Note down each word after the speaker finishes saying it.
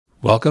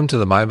Welcome to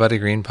the Mind Body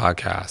Green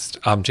podcast.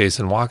 I'm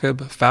Jason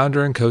Wachob,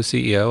 founder and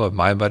co-CEO of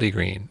Mind Body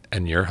Green,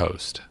 and your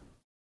host.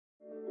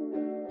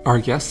 Our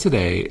guest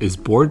today is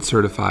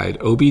board-certified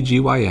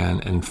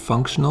OBGYN and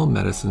functional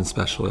medicine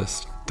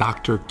specialist,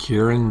 Dr.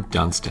 Kyrin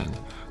Dunston,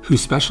 who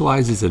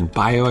specializes in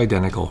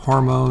bioidentical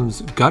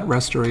hormones, gut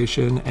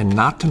restoration, and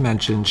not to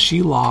mention,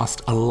 she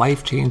lost a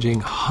life-changing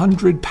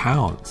 100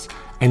 pounds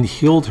and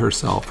healed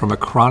herself from a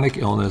chronic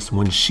illness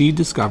when she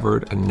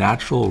discovered a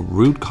natural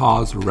root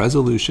cause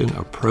resolution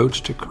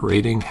approach to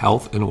creating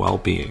health and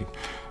well-being.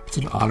 It's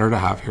an honor to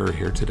have her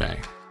here today.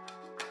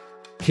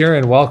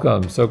 Kyrin,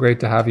 welcome. So great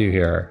to have you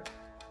here.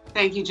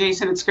 Thank you,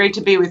 Jason. It's great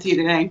to be with you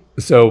today.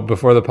 So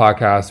before the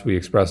podcast, we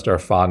expressed our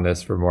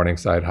fondness for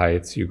Morningside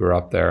Heights. You grew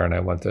up there and I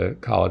went to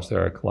college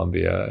there at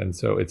Columbia. And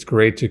so it's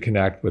great to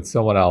connect with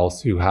someone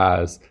else who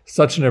has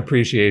such an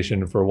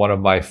appreciation for one of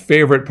my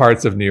favorite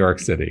parts of New York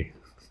City.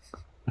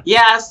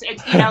 Yes,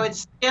 it's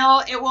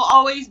still, it will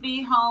always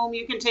be home.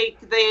 You can take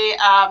the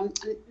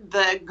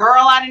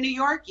girl out of New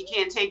York. You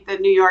can't take the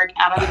New York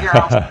out of the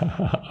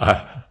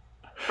girl.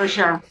 For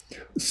sure.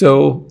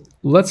 So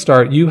let's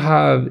start. You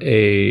have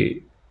a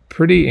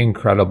pretty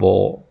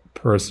incredible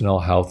personal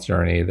health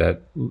journey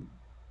that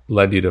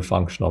led you to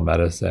functional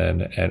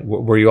medicine, and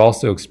where you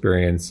also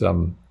experienced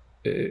some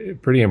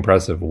pretty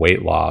impressive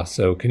weight loss.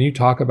 So can you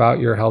talk about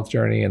your health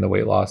journey and the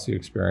weight loss you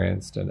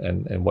experienced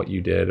and what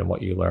you did and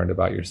what you learned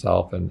about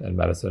yourself and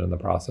medicine in the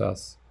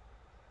process?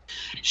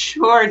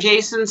 Sure,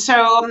 Jason.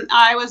 So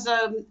I was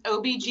a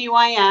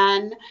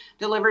OBGYN,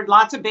 delivered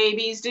lots of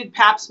babies, did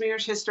pap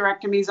smears,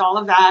 hysterectomies, all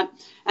of that,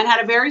 and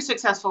had a very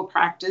successful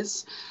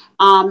practice.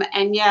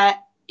 And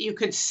yet you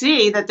could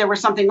see that there was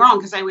something wrong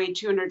because I weighed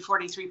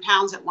 243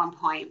 pounds at one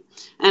point.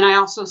 And I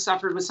also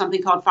suffered with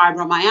something called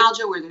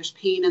fibromyalgia, where there's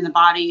pain in the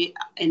body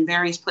in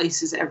various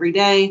places every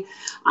day.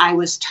 I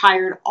was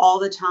tired all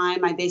the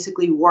time. I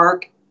basically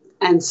worked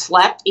and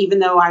slept, even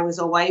though I was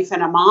a wife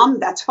and a mom.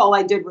 That's all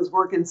I did was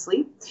work and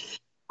sleep.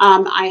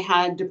 I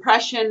had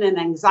depression and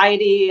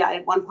anxiety.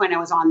 At one point, I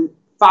was on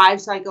 5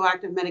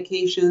 psychoactive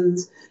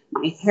medications.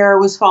 My hair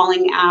was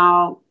falling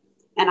out.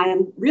 And I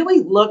really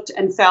looked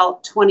and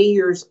felt 20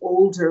 years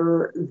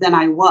older than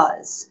I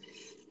was.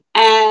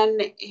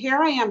 And here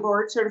I am,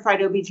 board certified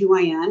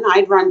OBGYN.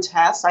 I'd run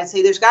tests. I'd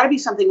say, there's got to be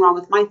something wrong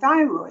with my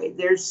thyroid.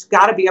 There's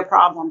got to be a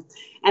problem.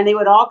 And they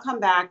would all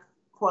come back,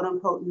 quote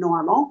unquote,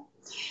 normal.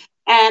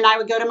 And I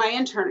would go to my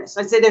internist.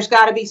 I'd say, there's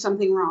got to be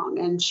something wrong.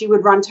 And she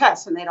would run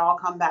tests and they'd all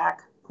come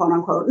back, quote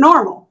unquote,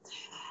 normal.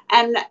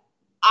 And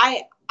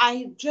I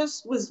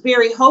just was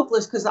very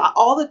hopeless because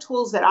all the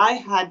tools that I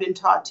had been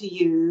taught to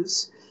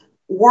use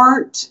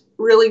weren't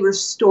really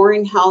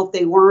restoring health.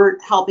 They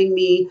weren't helping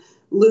me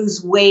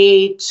lose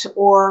weight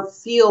or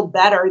feel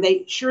better.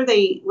 They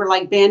were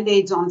like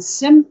Band-Aids on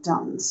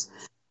symptoms.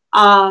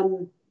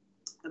 But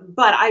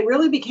I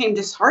really became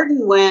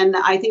disheartened when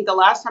I think the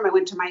last time I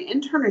went to my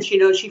internist,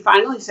 she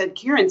finally said,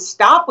 Kyrin,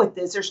 stop with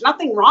this. There's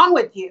nothing wrong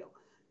with you.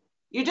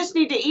 You just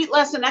need to eat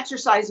less and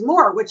exercise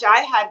more, which I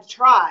had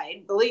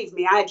tried. Believe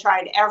me, I had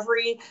tried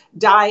every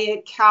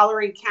diet,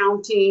 calorie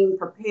counting,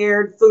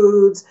 prepared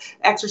foods,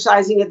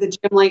 exercising at the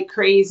gym like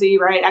crazy,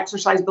 right?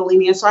 Exercise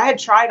bulimia. So I had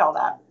tried all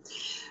that.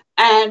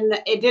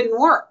 And it didn't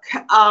work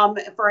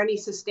for any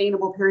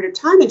sustainable period of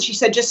time. And she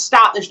said, just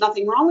stop. There's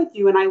nothing wrong with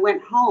you. And I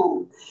went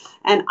home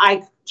and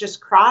I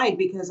just cried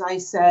because I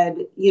said,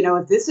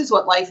 if this is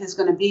what life is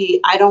going to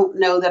be, I don't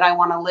know that I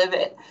want to live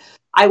it.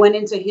 I went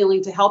into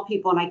healing to help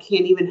people and I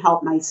can't even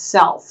help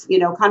myself,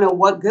 kind of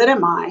what good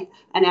am I?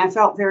 And I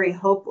felt very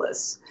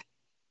hopeless.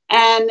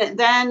 And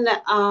then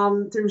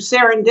through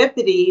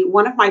serendipity,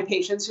 one of my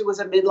patients who was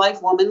a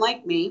midlife woman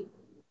like me,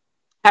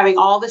 having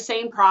all the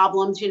same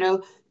problems,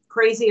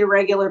 crazy,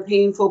 irregular,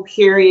 painful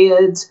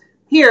periods.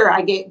 Here,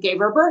 I gave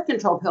her a birth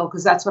control pill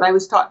because that's what I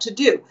was taught to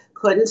do.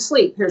 Couldn't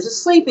sleep. Here's a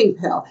sleeping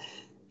pill.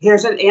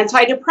 Here's an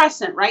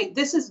antidepressant, right?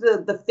 This is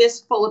the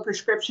fistful of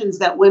prescriptions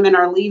that women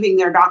are leaving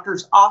their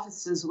doctor's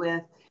offices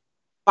with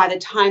by the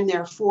time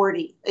they're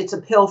 40. It's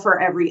a pill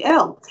for every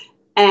ill.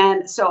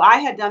 And so I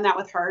had done that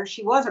with her.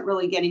 She wasn't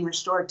really getting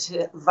restored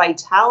to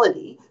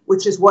vitality,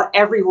 which is what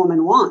every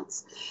woman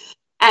wants.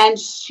 And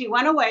she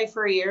went away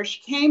for a year.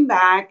 She came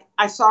back.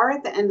 I saw her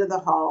at the end of the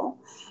hall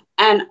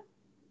and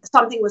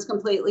something was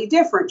completely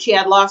different. She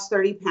had lost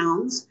 30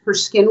 pounds. Her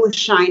skin was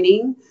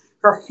shining.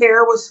 Her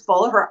hair was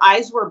full. Her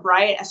eyes were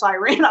bright. So I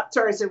ran up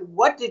to her. I said,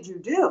 what did you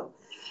do?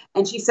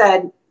 And she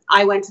said,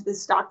 I went to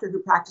this doctor who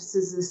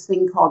practices this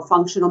thing called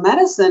functional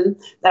medicine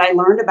that I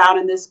learned about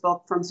in this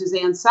book from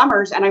Suzanne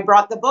Summers. And I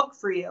brought the book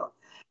for you.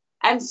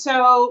 And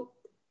so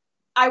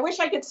I wish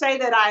I could say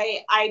that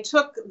I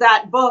took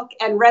that book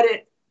and read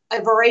it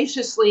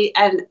voraciously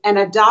and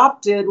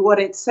adopted what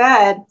it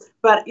said.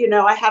 But,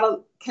 I had a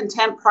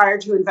contempt prior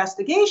to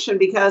investigation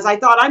because I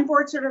thought I'm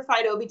board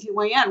certified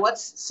OBGYN.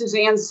 What's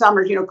Suzanne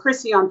Summers,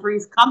 Chrissy on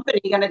Three's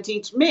Company going to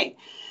teach me?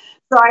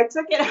 So I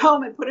took it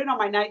home and put it on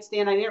my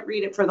nightstand. I didn't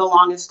read it for the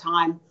longest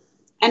time.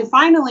 And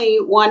finally,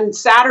 one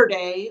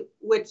Saturday,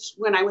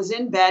 when I was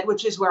in bed,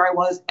 which is where I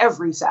was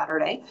every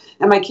Saturday,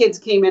 and my kids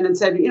came in and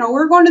said,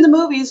 we're going to the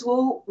movies.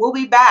 We'll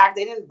be back.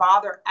 They didn't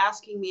bother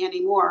asking me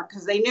anymore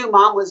because they knew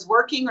mom was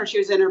working or she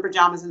was in her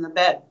pajamas in the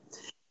bed.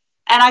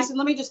 And I said,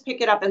 let me just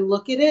pick it up and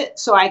look at it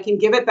so I can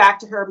give it back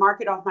to her,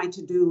 mark it off my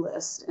to-do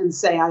list and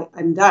say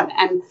I'm done.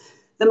 And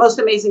the most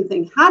amazing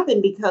thing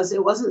happened because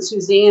it wasn't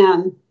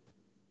Suzanne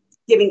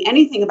giving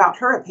anything about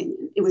her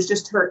opinion. It was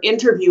just her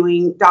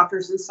interviewing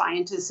doctors and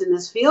scientists in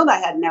this field I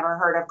had never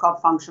heard of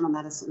called functional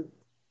medicine.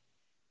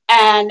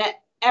 And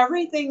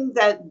everything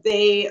that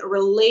they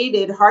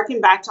related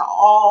harkened back to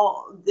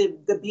all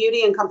the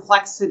beauty and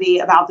complexity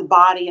about the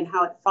body and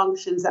how it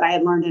functions that I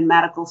had learned in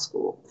medical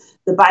school,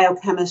 the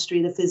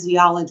biochemistry, the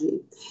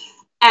physiology.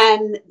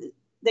 And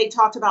they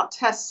talked about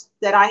tests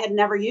that I had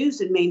never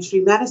used in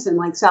mainstream medicine,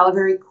 like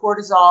salivary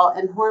cortisol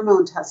and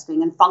hormone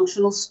testing and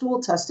functional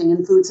stool testing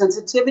and food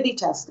sensitivity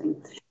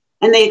testing.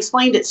 And they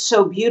explained it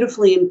so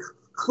beautifully and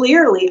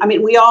clearly. I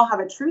mean, we all have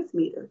a truth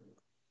meter.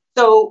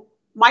 So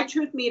my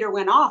truth meter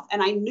went off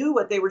and I knew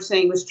what they were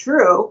saying was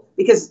true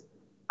because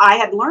I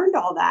had learned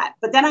all that.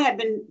 But then I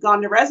had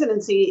gone to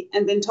residency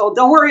and been told,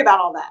 don't worry about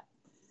all that.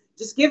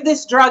 Just give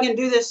this drug and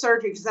do this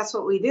surgery because that's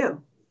what we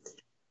do.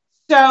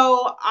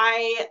 So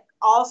I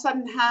all of a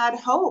sudden had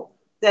hope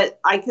that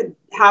I could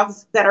have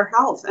better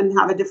health and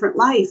have a different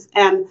life.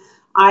 And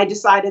I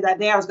decided that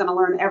day I was going to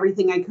learn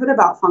everything I could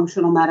about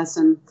functional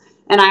medicine.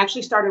 And I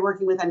actually started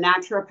working with a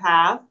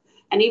naturopath.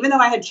 And even though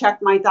I had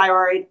checked my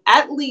thyroid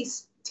at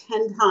least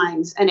 10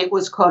 times and it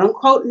was quote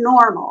unquote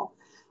normal,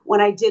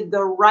 when I did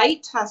the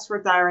right tests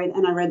for thyroid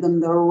and I read them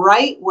the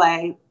right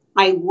way,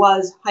 I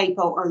was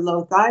hypo or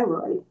low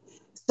thyroid.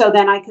 So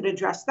then I could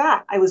address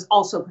that. I was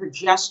also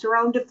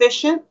progesterone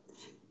deficient.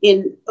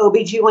 In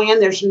OBGYN,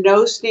 there's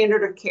no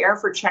standard of care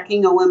for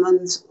checking a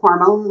woman's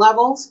hormone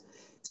levels.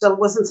 So it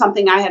wasn't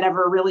something I had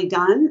ever really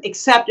done,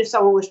 except if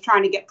someone was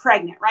trying to get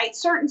pregnant, right?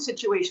 Certain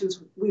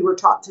situations we were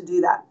taught to do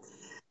that.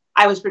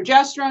 I was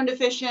progesterone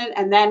deficient.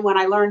 And then when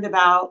I learned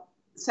about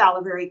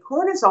salivary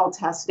cortisol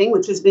testing,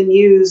 which has been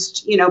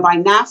used, by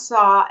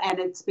NASA, and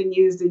it's been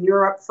used in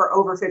Europe for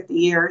over 50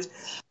 years,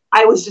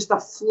 I was just a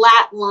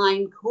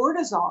flatline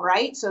cortisol,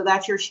 right? So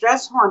that's your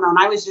stress hormone.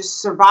 I was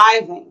just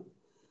surviving.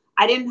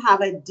 I didn't have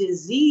a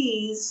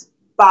disease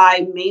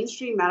by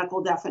mainstream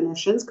medical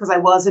definitions because I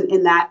wasn't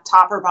in that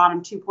top or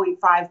bottom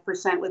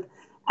 2.5% with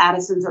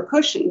Addison's or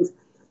Cushing's,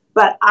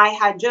 but I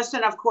had just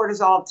enough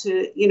cortisol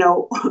to,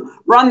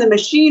 run the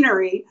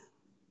machinery,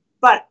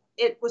 but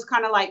it was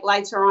kind of like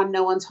lights are on,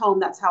 no one's home.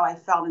 That's how I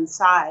felt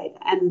inside.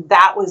 And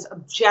that was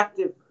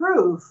objective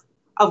proof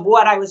of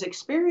what I was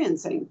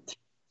experiencing.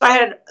 So I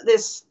had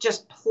this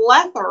just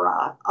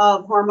plethora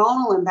of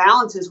hormonal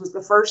imbalances was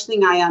the first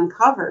thing I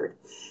uncovered.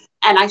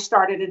 And I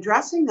started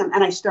addressing them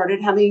and I started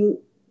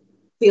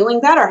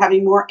feeling better,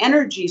 having more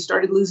energy,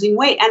 started losing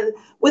weight. And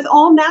with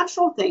all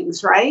natural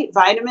things, right?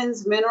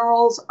 Vitamins,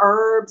 minerals,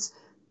 herbs,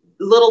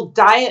 little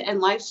diet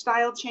and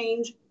lifestyle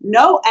change,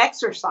 no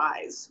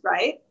exercise,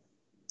 right?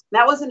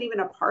 That wasn't even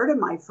a part of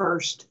my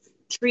first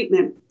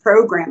treatment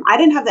program. I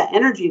didn't have the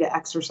energy to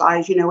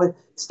exercise, with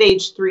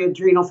stage 3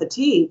 adrenal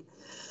fatigue.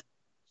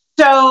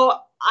 So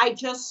I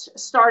just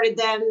started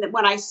then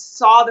when I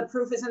saw the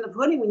proof is in the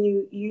pudding, when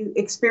you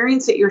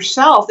experience it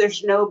yourself,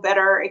 there's no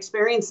better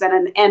experience than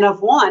an N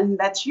of 1.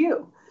 That's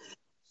you.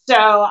 So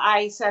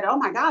I said, oh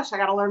my gosh, I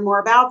got to learn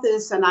more about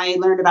this. And I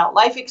learned about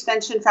Life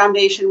Extension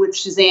Foundation,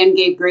 which Suzanne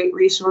gave great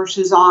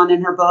resources on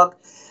in her book.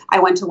 I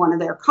went to one of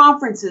their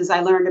conferences. I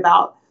learned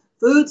about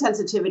food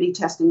sensitivity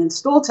testing and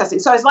stool testing.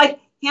 So I was like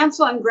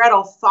Hansel and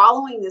Gretel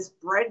following this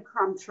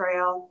breadcrumb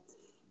trail.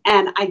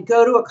 And I'd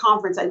go to a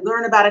conference, I'd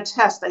learn about a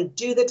test, I'd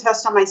do the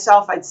test on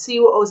myself, I'd see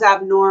what was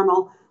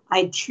abnormal,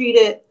 I'd treat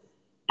it,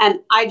 and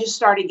I just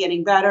started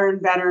getting better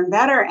and better and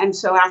better. And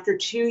so after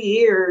 2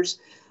 years,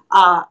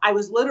 I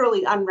was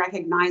literally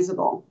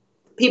unrecognizable.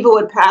 People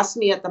would pass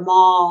me at the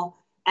mall,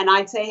 and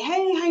I'd say,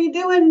 hey, how you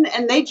doing?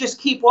 And they'd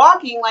just keep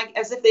walking like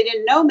as if they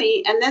didn't know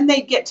me, and then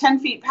they'd get 10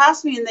 feet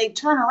past me, and they'd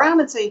turn around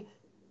and say,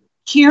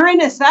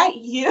 Kyrin, is that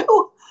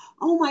you?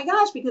 Oh my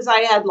gosh, because I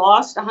had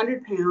lost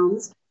 100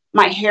 pounds.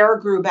 My hair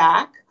grew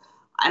back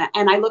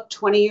and I looked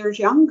 20 years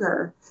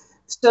younger.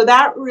 So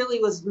that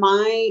really was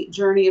my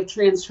journey of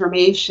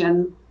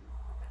transformation.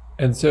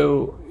 And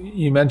so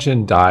you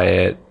mentioned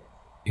diet,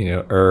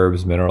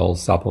 herbs,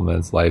 minerals,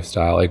 supplements,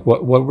 lifestyle. Like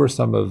what were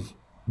some of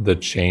the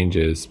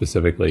changes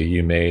specifically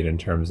you made in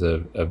terms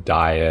of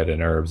diet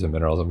and herbs and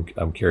minerals?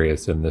 I'm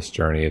curious in this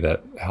journey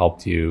that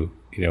helped you,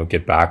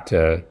 get back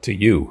to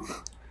you.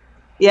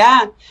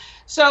 Yeah.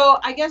 So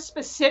I guess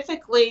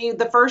specifically,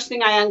 the first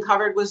thing I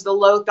uncovered was the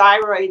low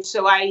thyroid.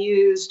 So I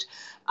used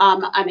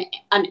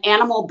an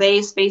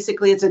animal-based,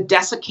 basically it's a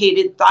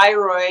desiccated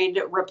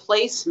thyroid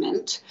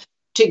replacement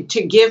to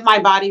give my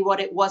body what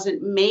it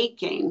wasn't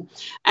making.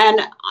 And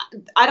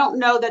I don't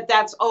know that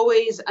that's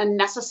always a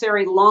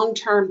necessary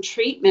long-term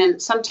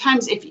treatment.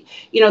 Sometimes if,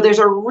 there's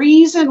a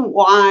reason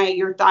why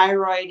your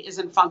thyroid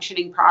isn't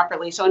functioning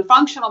properly. So in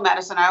functional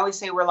medicine, I always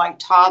say we're like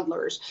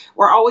toddlers.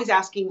 We're always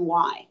asking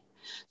why.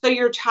 So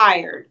you're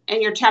tired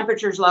and your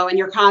temperature's low and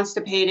you're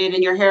constipated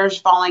and your hair's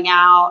falling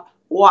out.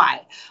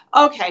 Why?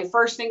 Okay,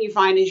 first thing you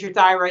find is your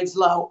thyroid's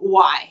low.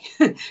 Why?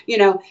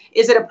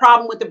 Is it a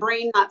problem with the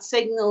brain not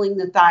signaling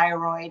the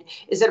thyroid?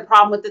 Is it a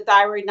problem with the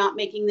thyroid not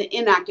making the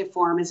inactive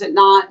form? Is it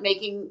not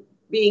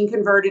being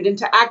converted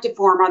into active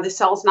form? Are the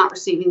cells not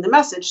receiving the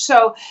message?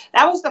 So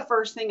that was the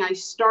first thing I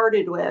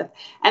started with.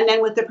 And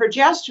then with the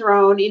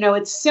progesterone,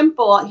 it's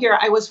simple. Here,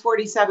 I was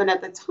 47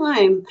 at the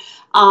time.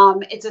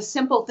 It's a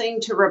simple thing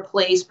to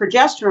replace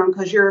progesterone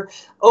because your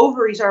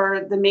ovaries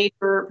are the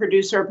major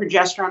producer of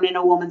progesterone in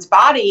a woman's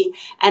body.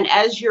 And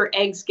as your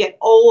eggs get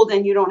old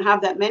and you don't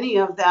have that many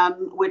of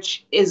them,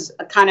 which is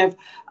a kind of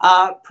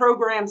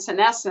programmed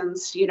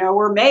senescence,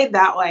 we're made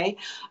that way.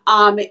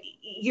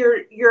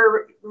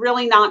 You're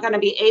really not going to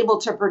be able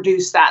to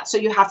produce that. So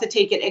you have to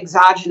take it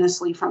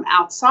exogenously from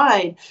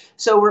outside.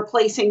 So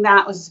replacing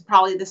that was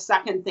probably the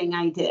second thing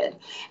I did.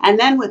 And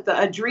then with the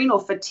adrenal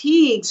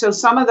fatigue, so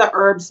some of the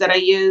herbs that I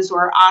used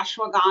were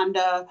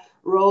ashwagandha,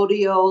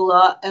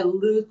 rhodiola,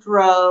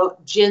 eleuthero,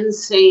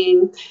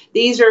 ginseng.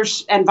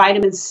 And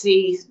vitamin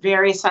C,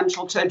 very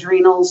essential to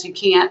adrenals. You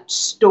can't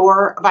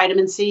store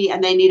vitamin C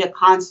and they need a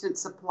constant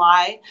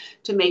supply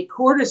to make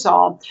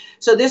cortisol.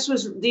 So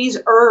these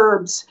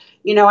herbs,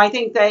 I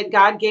think that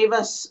God gave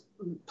us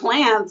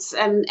plants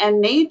and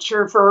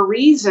nature for a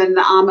reason,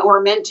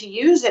 or meant to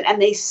use it.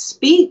 And they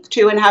speak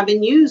to and have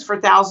been used for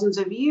thousands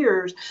of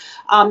years.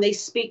 They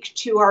speak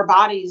to our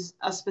bodies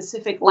a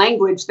specific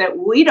language that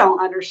we don't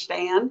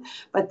understand,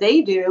 but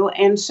they do.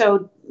 And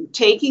so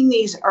taking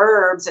these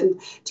herbs and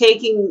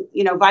taking,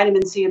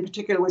 vitamin C in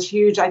particular was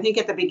huge. I think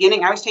at the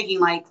beginning I was taking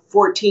like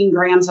 14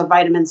 grams of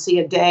vitamin C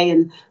a day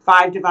in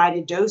 5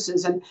 divided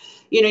doses. And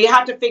you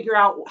have to figure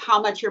out how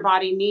much your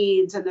body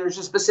needs. And there's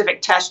a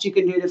specific test you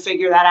can do to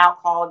figure that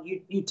out called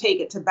you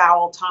take it to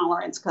bowel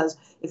tolerance, because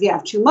if you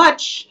have too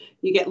much,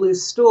 you get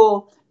loose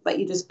stool, but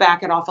you just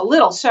back it off a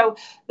little. So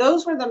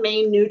those were the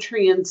main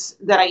nutrients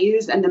that I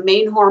used and the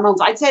main hormones.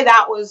 I'd say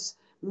that was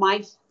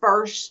my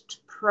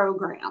first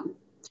program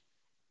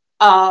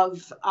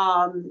of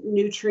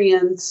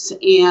nutrients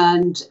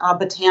and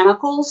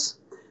botanicals.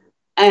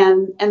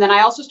 And then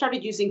I also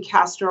started using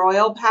castor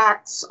oil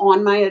packs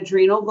on my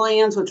adrenal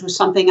glands, which was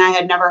something I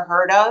had never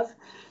heard of.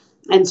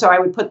 And so I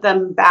would put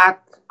them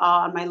back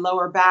on my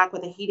lower back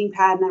with a heating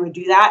pad, and I would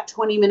do that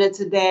 20 minutes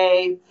a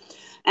day.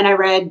 And I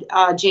read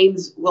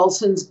James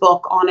Wilson's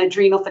book on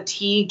adrenal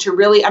fatigue to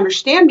really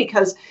understand,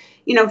 because,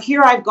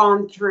 here I've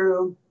gone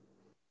through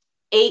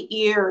 8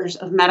 years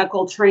of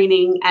medical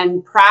training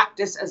and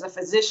practice as a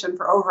physician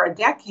for over a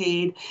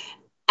decade.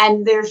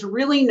 And there's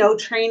really no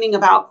training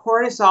about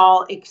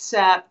cortisol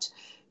except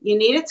you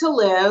need it to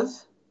live.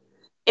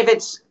 If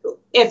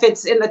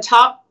it's in the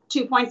top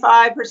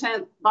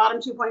 2.5%, bottom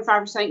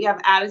 2.5%, you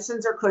have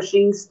Addison's or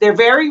Cushing's. They're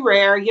very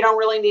rare. You don't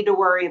really need to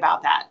worry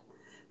about that.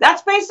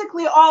 That's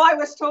basically all I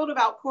was told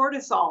about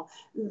cortisol,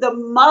 the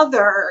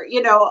mother,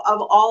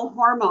 of all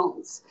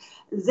hormones,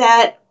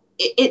 that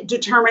it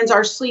determines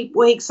our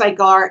sleep-wake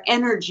cycle, our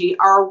energy,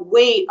 our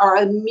weight, our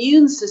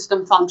immune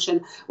system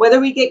function, whether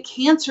we get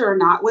cancer or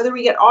not, whether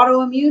we get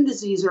autoimmune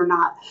disease or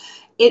not.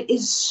 It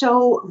is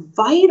so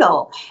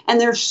vital.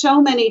 And there's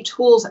so many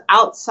tools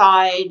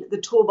outside the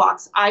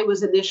toolbox I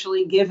was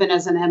initially given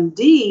as an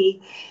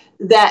MD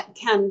that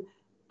can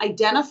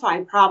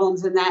identify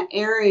problems in that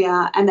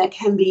area and that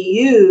can be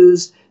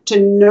used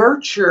to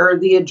nurture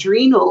the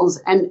adrenals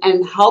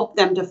and help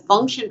them to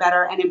function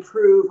better and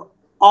improve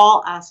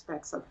all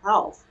aspects of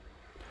health.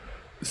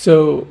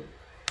 So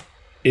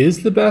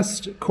is the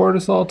best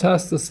cortisol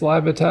test the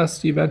saliva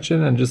test you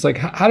mentioned? And just like,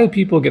 how do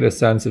people get a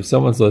sense if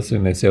someone's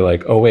listening, they say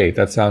like, oh wait,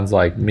 that sounds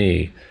like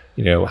me.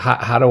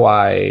 How do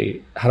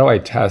I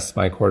test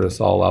my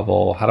cortisol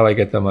level? How do I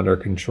get them under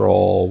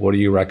control? What do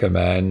you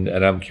recommend?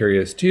 And I'm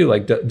curious too,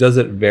 like, does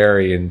it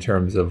vary in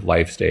terms of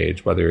life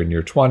stage, whether in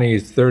your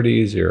 20s,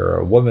 30s, you're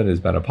a woman who's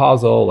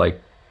menopausal? Like,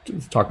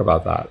 let's talk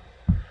about that.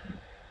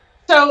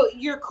 So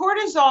your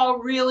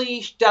cortisol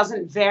really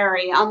doesn't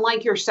vary,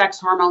 unlike your sex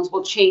hormones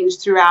will change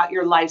throughout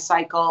your life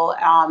cycle.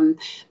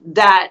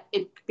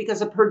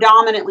 Because of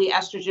predominantly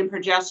estrogen,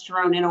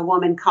 progesterone in a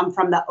woman come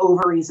from the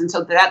ovaries, and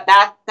so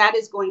that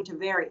is going to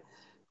vary.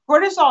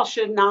 Cortisol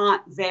should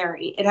not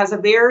vary. It has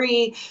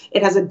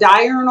a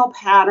diurnal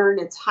pattern.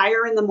 It's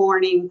higher in the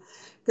morning,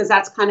 because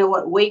that's kind of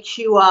what wakes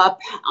you up.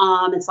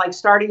 It's like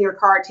starting your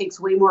car. It takes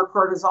way more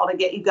cortisol to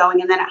get you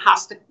going, and then it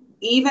has to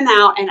even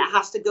out and it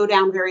has to go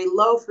down very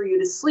low for you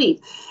to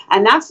sleep.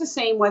 And that's the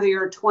same whether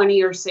you're 20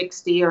 or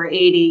 60 or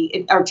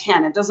 80 or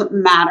 10. It doesn't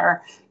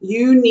matter.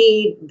 You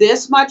need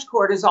this much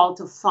cortisol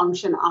to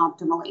function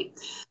optimally.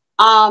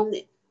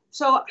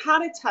 So how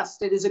to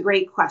test it is a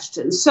great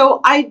question.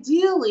 So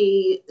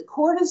ideally,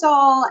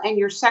 cortisol and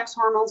your sex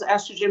hormones,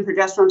 estrogen,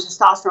 progesterone,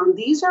 testosterone,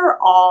 these are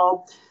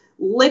all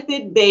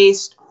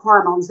lipid-based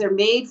hormones. They're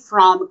made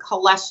from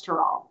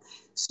cholesterol.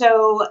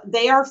 So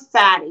they are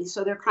fatty,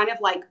 so they're kind of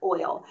like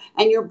oil,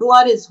 and your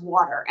blood is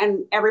water,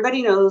 and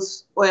everybody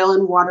knows oil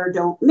and water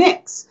don't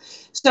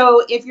mix.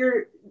 So if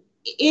you're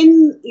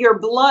in your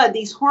blood,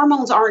 these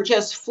hormones aren't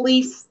just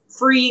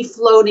free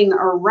floating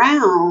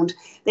around.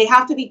 They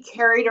have to be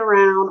carried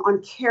around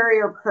on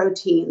carrier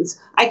proteins.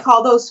 I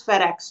call those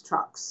FedEx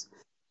trucks.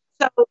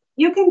 So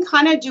you can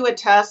kind of do a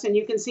test and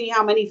you can see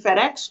how many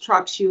FedEx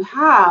trucks you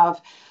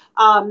have.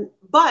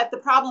 But the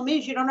problem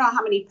is you don't know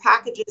how many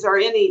packages are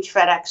in each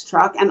FedEx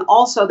truck. And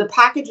also the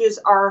packages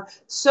are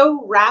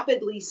so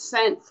rapidly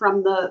sent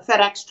from the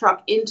FedEx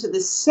truck into the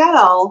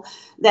cell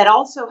that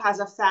also has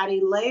a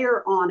fatty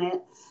layer on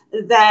it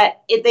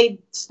that they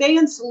stay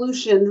in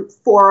solution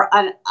for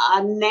a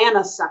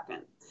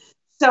nanosecond.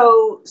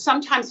 So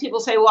sometimes people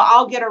say, well,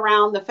 I'll get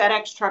around the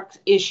FedEx truck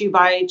issue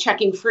by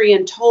checking free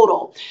and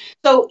total.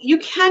 So you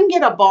can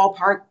get a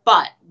ballpark,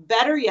 but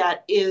better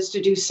yet is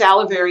to do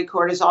salivary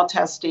cortisol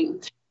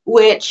testing,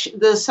 which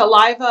the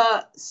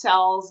saliva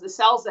cells, the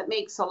cells that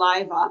make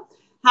saliva,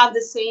 have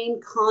the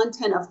same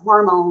content of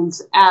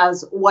hormones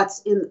as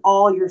what's in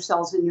all your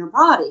cells in your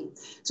body.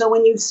 So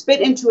when you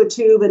spit into a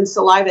tube and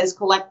saliva is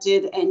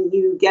collected and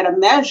you get a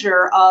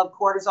measure of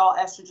cortisol,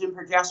 estrogen,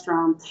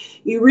 progesterone,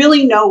 you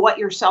really know what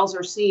your cells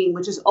are seeing,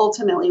 which is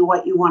ultimately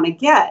what you want to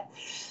get.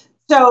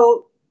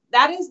 So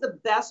that is the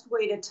best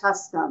way to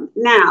test them.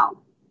 Now,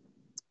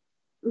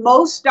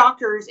 most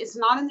doctors, it's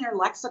not in their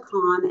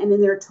lexicon and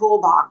in their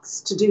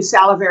toolbox to do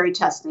salivary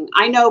testing.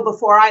 I know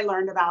before I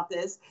learned about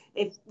this,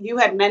 if you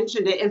had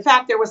mentioned it, in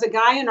fact, there was a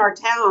guy in our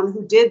town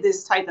who did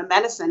this type of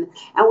medicine,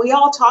 and we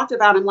all talked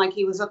about him like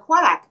he was a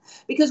quack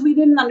because we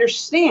didn't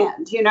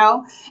understand, you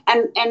know,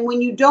 and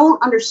when you don't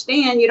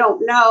understand, you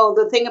don't know.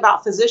 The thing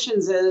about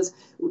physicians is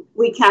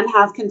we can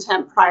have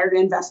contempt prior to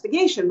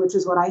investigation, which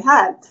is what I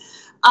had.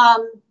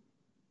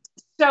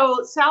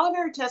 So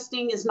salivary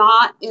testing is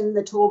not in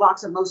the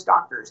toolbox of most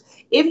doctors.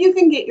 If you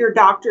can get your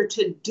doctor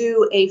to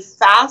do a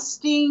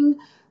fasting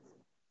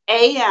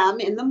AM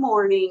in the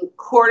morning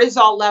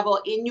cortisol level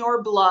in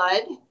your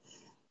blood,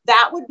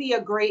 that would be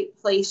a great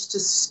place to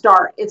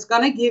start. It's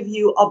going to give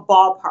you a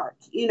ballpark.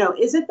 You know,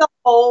 is it the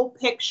whole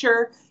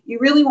picture? You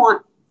really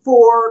want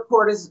 4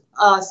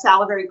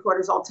 salivary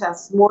cortisol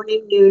tests,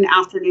 morning, noon,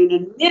 afternoon,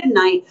 and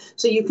midnight,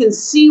 so you can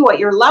see what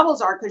your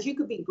levels are, because you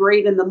could be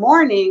great in the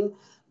morning,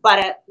 but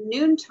at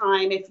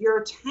noontime, if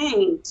you're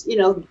tanked, you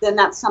know, then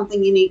that's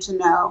something you need to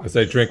know. As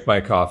I drink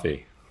my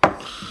coffee.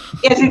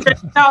 As you drink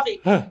coffee.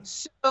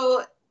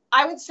 So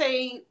I would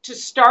say to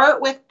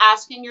start with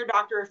asking your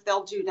doctor if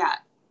they'll do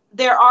that.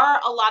 There are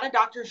a lot of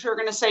doctors who are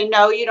going to say,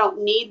 no, you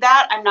don't need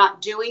that. I'm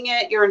not doing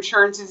it. Your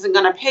insurance isn't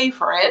going to pay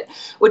for it,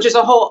 which is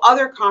a whole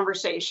other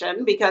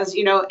conversation, because,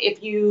 you know,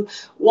 if you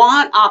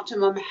want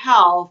optimum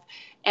health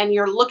and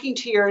you're looking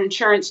to your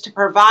insurance to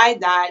provide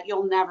that,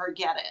 you'll never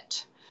get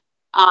it.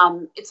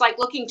 It's like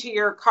looking to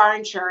your car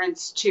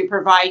insurance to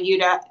provide you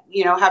to,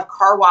 you know, have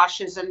car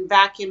washes and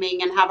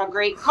vacuuming and have a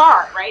great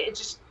car, right?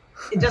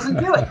 It doesn't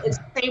do it. It's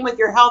the same with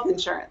your health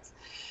insurance.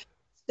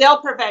 They'll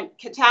prevent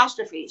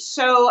catastrophe.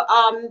 So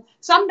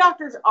some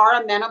doctors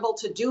are amenable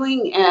to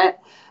doing it,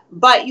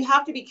 but you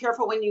have to be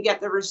careful when you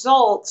get the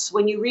results.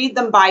 When you read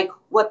them by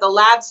what the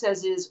lab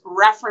says is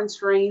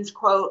reference range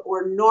quote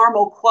or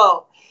normal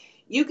quote,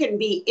 you can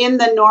be in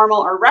the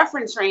normal or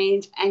reference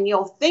range and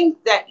you'll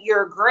think that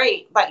you're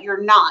great, but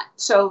you're not.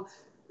 So,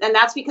 and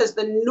that's because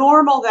the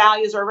normal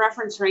values or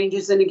reference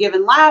ranges in a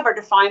given lab are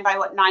defined by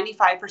what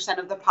 95%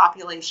 of the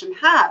population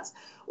has.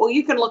 Well,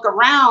 you can look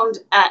around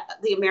at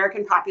the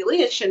American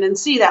population and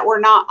see that we're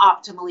not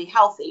optimally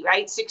healthy,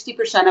 right?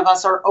 60% of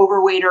us are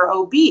overweight or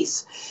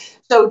obese.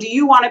 So do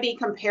you want to be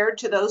compared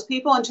to those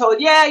people and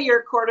told, yeah,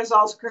 your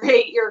cortisol's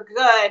great, you're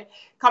good,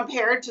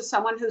 compared to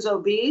someone who's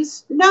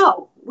obese?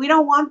 No, we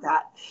don't want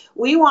that.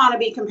 We want to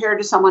be compared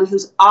to someone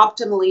who's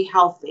optimally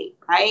healthy,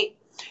 right?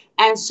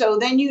 And so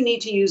then you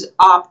need to use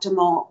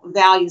optimal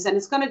values, and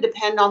it's going to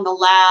depend on the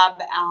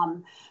lab.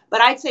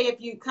 But I'd say if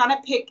you kind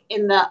of pick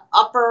in the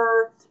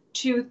upper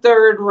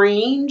 2/3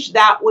 range,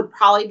 that would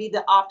probably be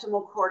the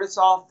optimal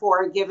cortisol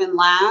for a given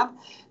lab.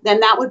 Then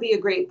that would be a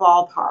great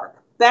ballpark.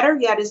 Better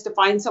yet is to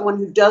find someone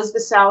who does the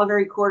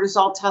salivary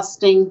cortisol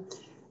testing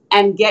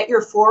and get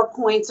your 4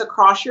 points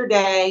across your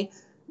day.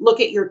 Look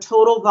at your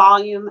total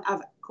volume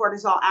of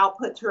cortisol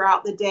output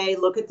throughout the day.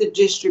 Look at the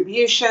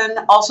distribution.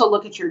 Also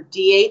look at your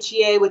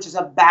DHEA, which is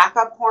a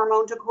backup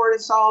hormone to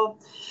cortisol.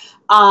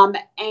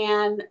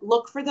 And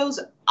look for those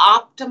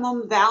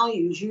optimum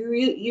values.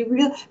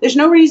 There's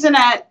no reason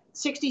at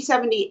 60,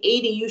 70,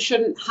 80, you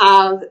shouldn't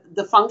have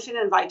the function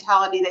and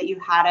vitality that you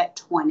had at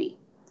 20.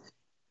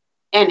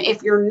 And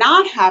if you're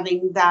not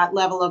having that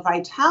level of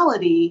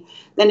vitality,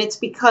 then it's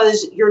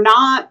because you're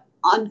not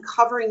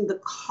uncovering the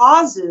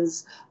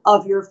causes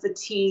of your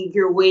fatigue,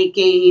 your weight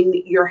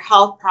gain, your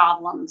health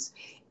problems.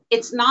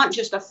 It's not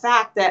just a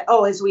fact that,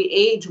 oh, as we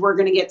age, we're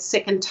going to get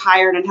sick and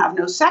tired and have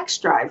no sex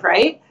drive,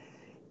 right?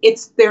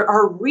 There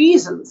are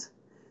reasons.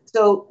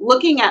 So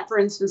looking at, for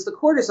instance, the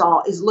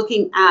cortisol is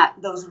looking at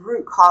those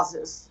root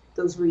causes,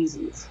 those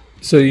reasons.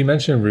 So you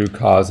mentioned root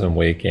cause and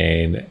weight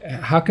gain.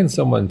 How can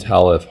someone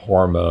tell if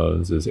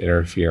hormones is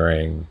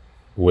interfering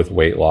with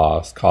weight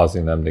loss,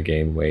 causing them to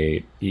gain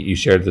weight? You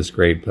shared this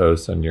great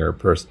post on your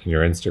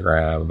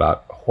Instagram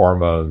about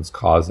hormones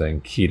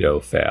causing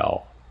keto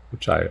fail.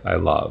 which I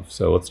love.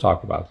 So let's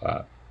talk about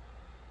that.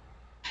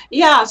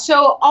 Yeah,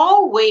 so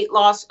all weight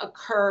loss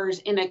occurs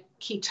in a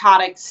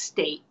ketotic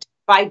state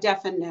by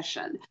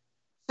definition.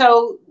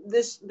 So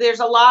there's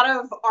a lot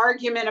of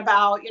argument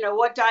about,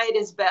 what diet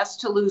is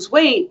best to lose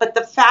weight, but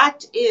the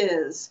fact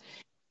is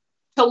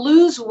to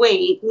lose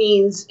weight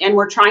means, and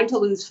we're trying to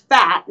lose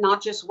fat,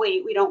 not just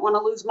weight. We don't want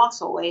to lose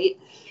muscle weight.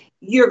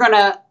 You're going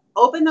to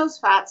open those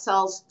fat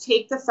cells,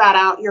 take the fat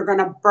out, you're going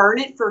to burn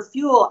it for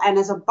fuel. And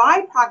as a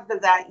byproduct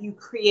of that, you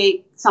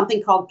create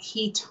something called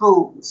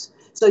ketones.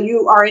 So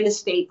you are in a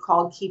state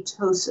called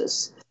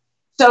ketosis.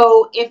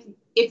 So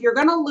if you're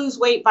going to lose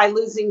weight by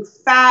losing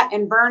fat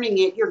and burning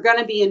it, you're going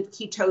to be in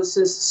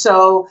ketosis.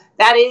 So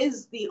that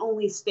is the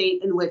only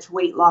state in which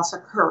weight loss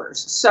occurs.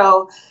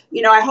 So,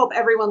 I hope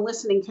everyone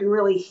listening can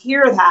really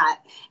hear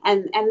that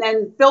and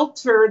then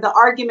filter the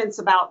arguments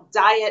about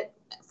diet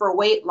for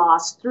weight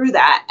loss through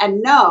that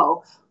and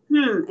know,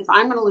 if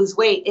I'm going to lose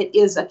weight, it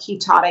is a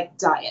ketotic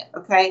diet.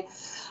 Okay.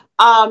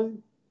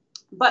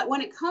 But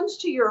when it comes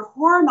to your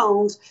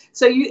hormones,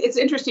 it's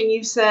interesting.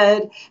 You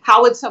said,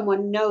 how would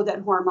someone know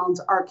that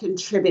hormones are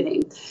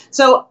contributing?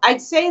 So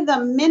I'd say the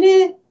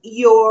minute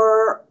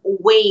your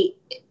weight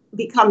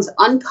becomes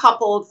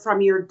uncoupled from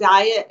your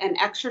diet and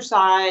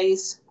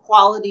exercise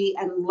quality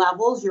and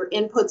levels, your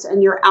inputs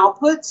and your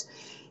outputs,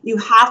 you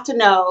have to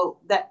know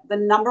that the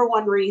number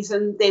one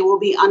reason they will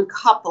be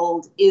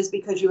uncoupled is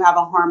because you have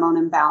a hormone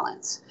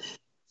imbalance.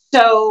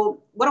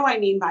 So what do I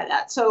mean by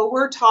that? So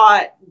we're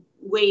taught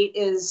weight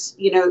is,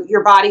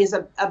 your body is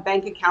a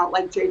bank account,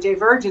 like JJ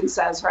Virgin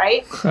says,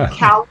 right?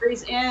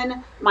 Calories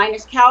in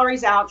minus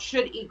calories out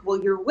should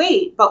equal your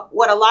weight. But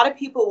what a lot of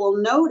people will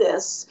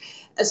notice,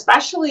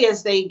 especially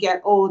as they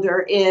get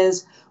older,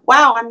 is,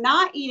 wow, I'm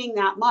not eating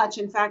that much.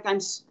 In fact,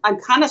 I'm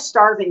kind of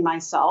starving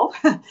myself.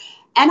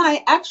 And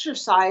I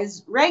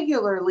exercise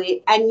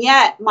regularly, and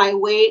yet my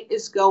weight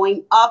is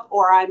going up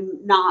or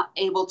I'm not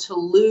able to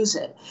lose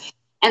it.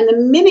 And the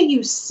minute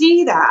you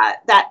see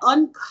that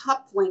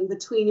uncoupling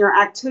between your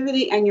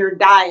activity and your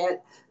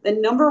diet, the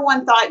number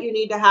one thought you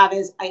need to have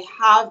is, I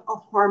have a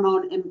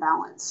hormone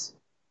imbalance,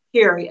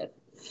 period.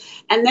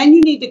 And then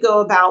you need to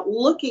go about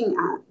looking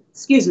at,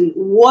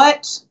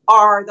 what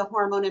are the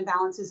hormone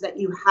imbalances that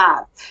you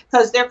have?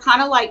 Because they're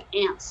kind of like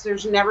ants.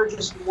 There's never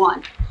just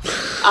one.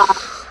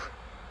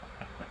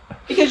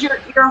 Because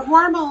your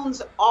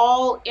hormones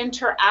all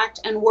interact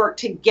and work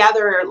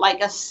together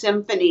like a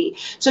symphony.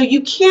 So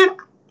you can't,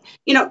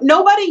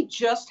 nobody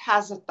just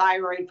has a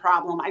thyroid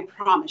problem, I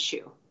promise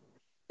you.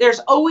 There's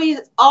always,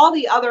 all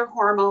the other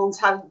hormones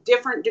have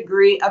different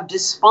degree of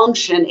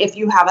dysfunction if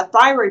you have a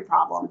thyroid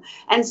problem.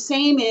 And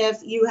same if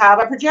you have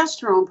a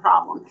progesterone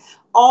problem.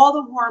 All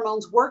the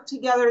hormones work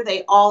together,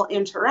 they all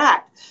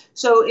interact.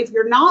 So if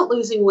you're not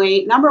losing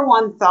weight, number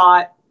one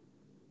thought,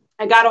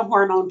 I got a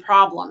hormone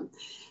problem.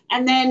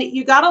 And then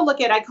you got to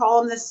look at, I call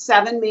them the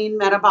 7 main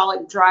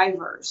metabolic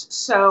drivers.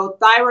 So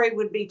thyroid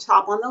would be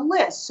top on the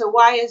list. So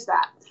why is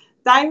that?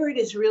 Thyroid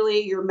is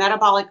really your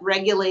metabolic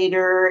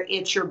regulator.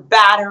 It's your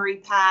battery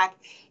pack.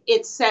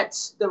 It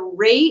sets the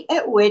rate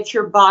at which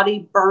your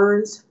body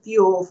burns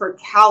fuel for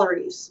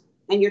calories.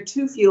 And your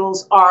two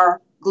fuels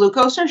are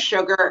glucose or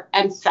sugar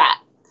and fat.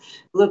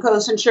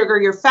 Glucose and sugar,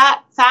 your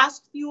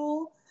fast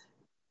fuel,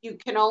 you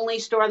can only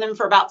store them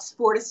for about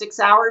 4 to 6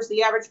 hours,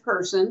 the average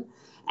person.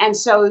 And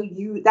so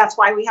that's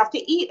why we have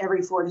to eat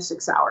every 4 to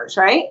 6 hours,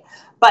 right?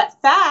 But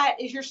fat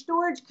is your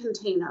storage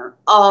container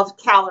of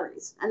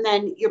calories. And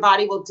then your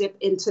body will dip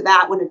into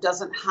that when it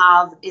doesn't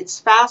have its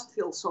fast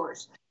fuel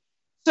source.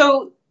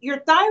 So your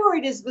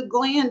thyroid is the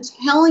gland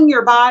telling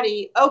your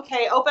body,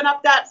 okay, open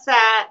up that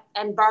fat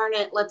and burn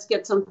it. Let's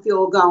get some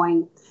fuel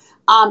going.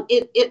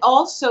 It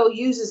also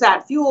uses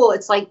that fuel.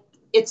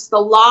 It's the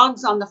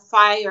logs on the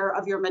fire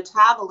of your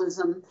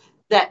metabolism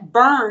that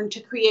burn to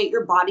create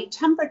your body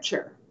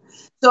temperature.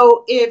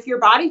 So if your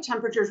body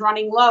temperature is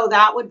running low,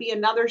 that would be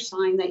another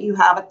sign that you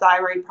have a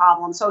thyroid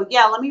problem. So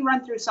yeah, let me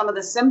run through some of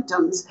the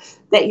symptoms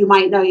that you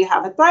might know you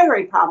have a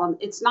thyroid problem.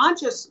 It's not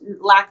just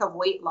lack of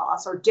weight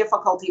loss or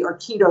difficulty or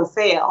keto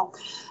fail,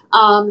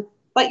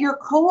 but you're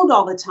cold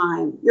all the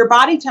time. Your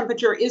body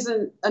temperature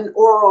isn't an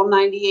oral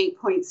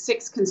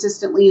 98.6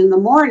 consistently in the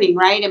morning,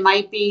 right? It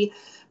might be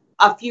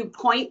a few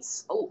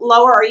points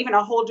lower or even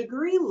a whole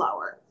degree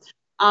lower.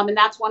 And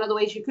that's one of the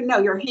ways you can know.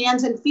 Your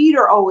hands and feet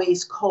are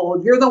always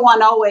cold. You're the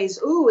one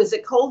always, ooh, is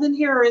it cold in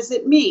here or is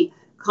it me?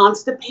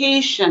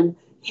 Constipation,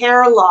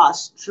 hair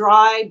loss,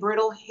 dry,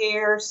 brittle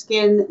hair,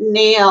 skin,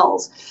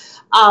 nails,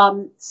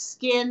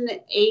 skin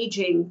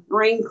aging,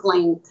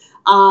 wrinkling.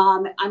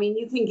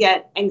 You can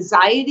get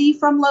anxiety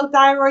from low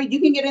thyroid. You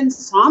can get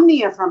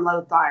insomnia from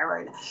low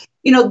thyroid.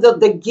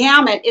 The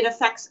gamut, it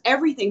affects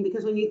everything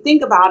because when you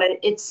think about it,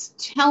 it's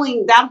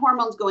telling, that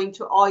hormone's going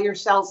to all your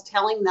cells,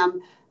 telling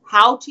them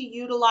how to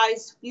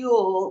utilize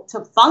fuel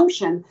to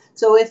function.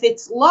 So if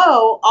it's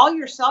low, all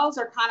your cells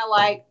are kind of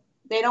like,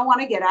 they don't want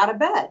to get out of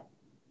bed.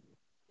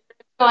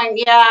 going,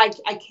 yeah,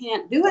 I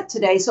can't do it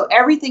today. So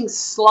everything's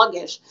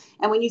sluggish.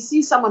 And when you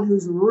see someone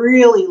who's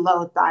really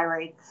low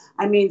thyroid,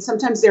 I mean,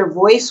 sometimes their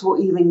voice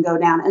will even go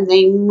down and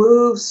they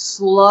move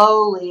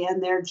slowly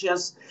and they're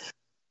just,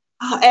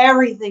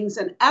 everything's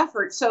an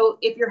effort. So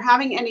if you're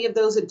having any of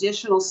those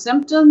additional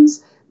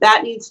symptoms,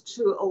 that needs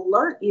to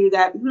alert you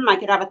that I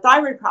could have a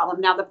thyroid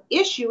problem. Now, the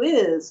issue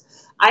is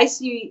I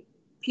see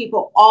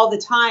people all the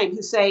time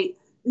who say,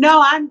 no,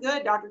 I'm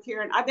good, Dr.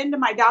 Kyrin. I've been to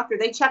my doctor.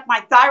 They checked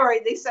my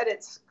thyroid. They said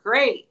it's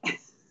great.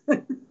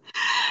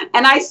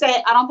 And I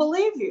say, I don't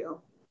believe you.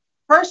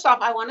 First off,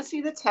 I want to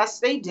see the tests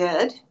they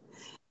did.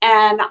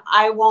 And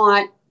I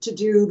want to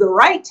do the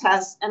right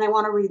tests. And I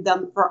want to read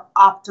them for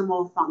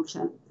optimal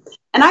function.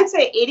 And I'd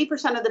say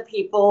 80% of the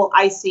people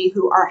I see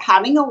who are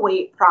having a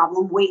weight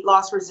problem, weight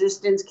loss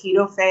resistance,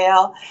 keto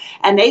fail,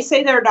 and they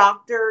say their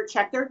doctor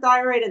checked their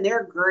thyroid and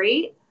they're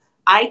great.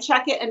 I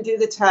check it and do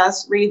the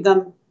test, read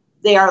them.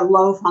 They are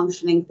low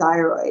functioning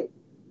thyroid.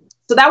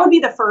 So that would be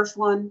the first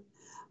one.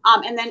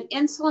 And then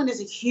insulin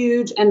is a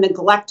huge and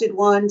neglected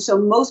one. So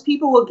most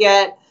people will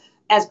get,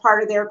 as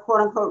part of their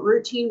quote unquote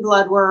routine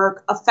blood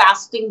work, a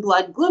fasting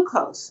blood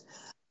glucose.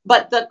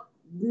 But the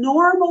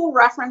normal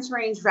reference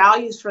range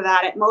values for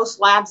that at most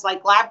labs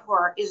like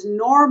LabCorp is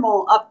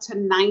normal up to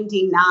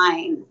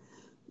 99,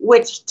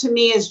 which to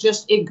me is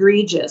just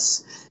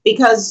egregious.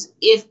 Because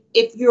if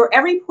you're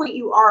every point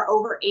you are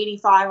over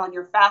 85 on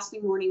your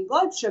fasting morning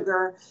blood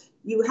sugar,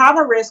 you have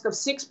a risk of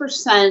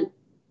 6%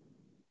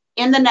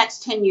 in the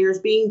next 10 years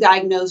being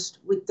diagnosed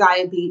with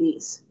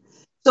diabetes.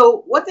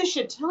 So what this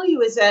should tell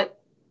you is that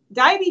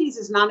diabetes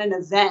is not an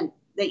event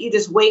that you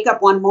just wake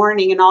up one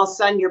morning and all of a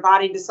sudden your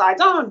body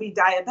decides, oh, I'm going to be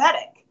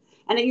diabetic.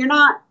 And you're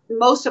not,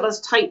 most of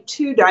us, type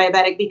 2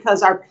 diabetic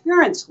because our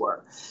parents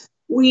were.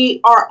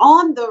 We are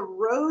on the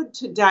road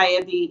to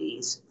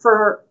diabetes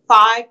for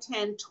 5,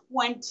 10,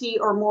 20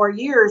 or more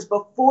years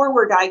before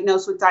we're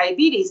diagnosed with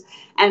diabetes.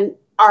 And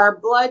our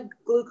blood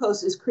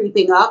glucose is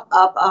creeping up.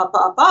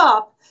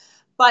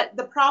 But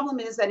the problem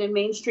is that in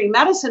mainstream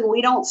medicine,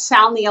 we don't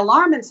sound the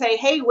alarm and say,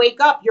 hey,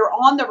 wake up, you're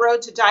on the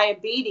road to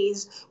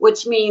diabetes,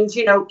 which means,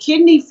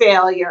 kidney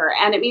failure,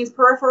 and it means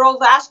peripheral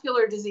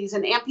vascular disease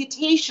and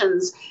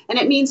amputations, and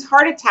it means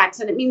heart attacks,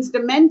 and it means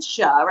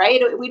dementia,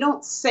 right? We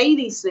don't say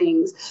these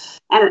things.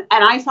 And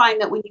I find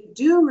that when you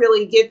do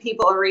really give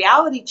people a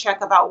reality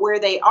check about where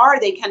they are,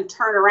 they can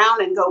turn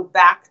around and go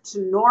back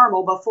to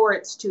normal before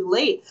it's too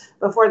late,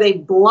 before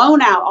they've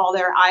blown out all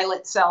their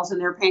islet cells in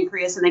their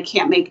pancreas and they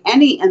can't make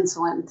any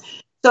insulin.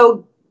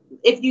 So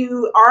if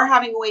you are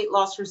having weight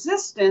loss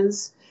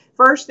resistance,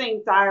 first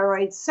thing,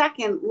 thyroid.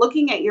 Second,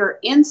 looking at your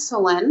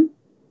insulin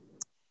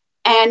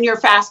and your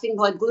fasting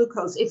blood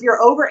glucose. If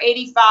you're over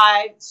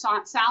 85,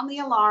 sound the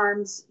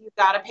alarms. You've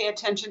got to pay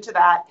attention to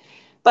that.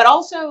 But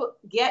also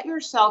get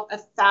yourself a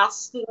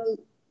fasting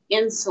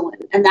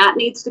insulin, and that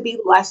needs to be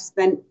less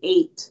than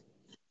 8.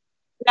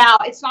 Now,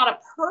 it's not a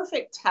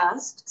perfect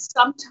test.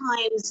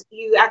 Sometimes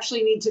you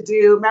actually need to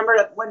do,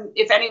 remember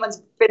if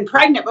anyone's been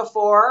pregnant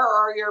before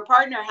or your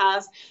partner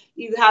has,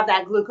 you have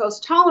that glucose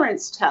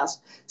tolerance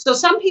test. So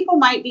some people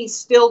might be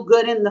still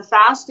good in the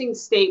fasting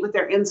state with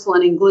their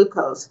insulin and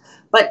glucose,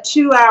 but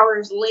 2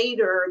 hours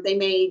later, they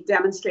may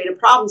demonstrate a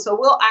problem. So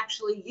we'll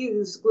actually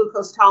use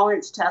glucose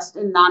tolerance test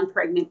in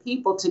non-pregnant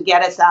people to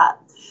get at that.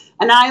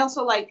 And I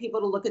also like people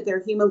to look at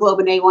their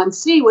hemoglobin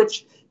A1C,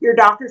 which your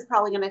doctor's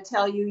probably going to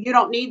tell you, you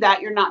don't need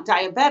that, you're not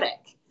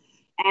diabetic.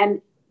 And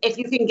if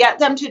you can get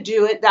them to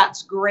do it,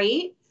 that's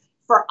great.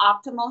 For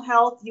optimal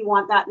health, you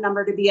want that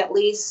number to be at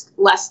least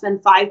less than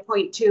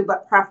 5.2,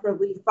 but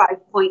preferably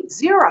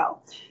 5.0.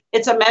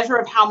 It's a measure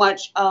of how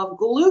much of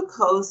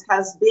glucose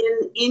has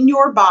been in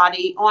your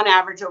body on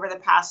average over the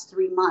past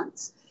 3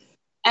 months.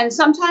 And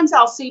sometimes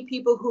I'll see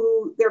people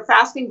who their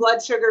fasting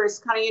blood sugar is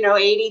kind of,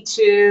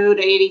 82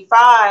 to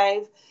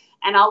 85.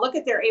 And I'll look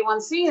at their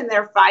A1C and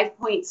they're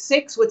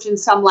 5.6, which in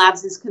some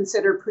labs is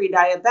considered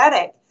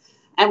pre-diabetic.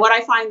 And what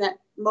I find that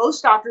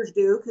most doctors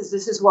do, because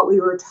this is what we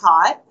were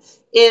taught,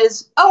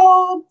 is,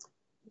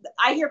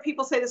 I hear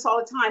people say this all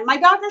the time. My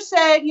doctor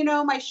said,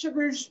 my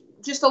sugar's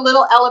just a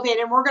little elevated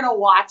and we're going to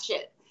watch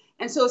it.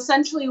 And so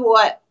essentially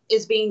what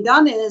is being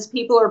done is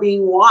people are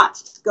being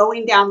watched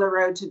going down the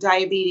road to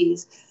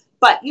diabetes.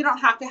 But you don't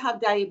have to have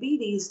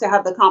diabetes to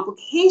have the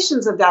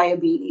complications of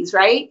diabetes,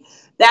 right?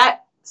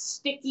 That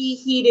sticky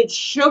heated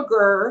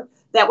sugar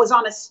that was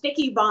on a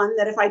sticky bun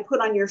that if I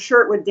put on your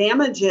shirt would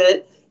damage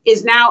it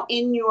is now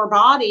in your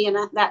body, and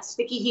that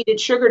sticky heated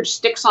sugar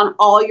sticks on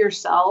all your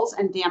cells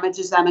and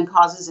damages them and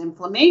causes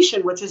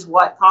inflammation, which is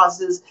what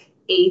causes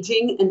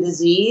aging and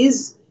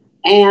disease.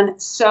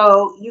 And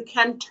so you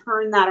can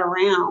turn that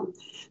around.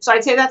 So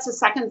I'd say that's the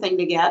second thing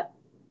to get.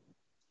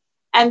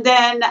 And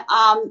then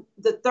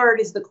the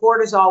third is the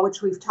cortisol,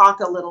 which we've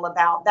talked a little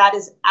about. That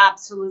is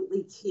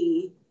absolutely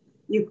key.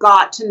 You've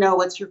got to know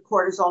what your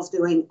cortisol is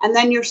doing. And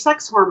then your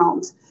sex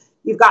hormones.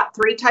 You've got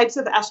 3 types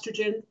of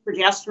estrogen,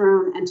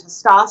 progesterone, and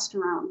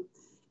testosterone.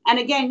 And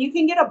again, you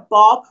can get a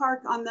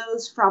ballpark on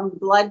those from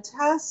blood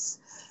tests,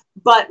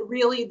 But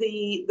really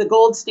the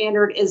gold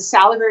standard is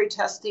salivary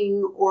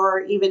testing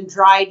or even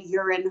dried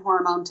urine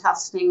hormone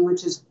testing,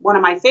 which is one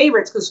of my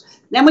favorites, because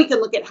then we can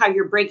look at how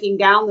you're breaking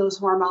down those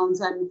hormones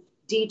and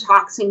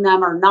detoxing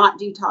them or not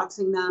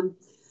detoxing them.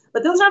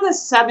 But those are the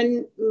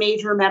 7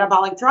 major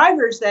metabolic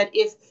drivers that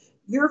if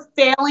you're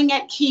failing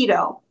at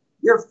keto,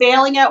 you're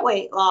failing at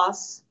weight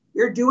loss,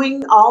 you're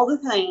doing all the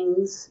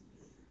things,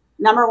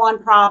 number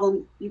one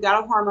problem, you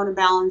got a hormone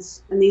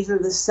imbalance, and these are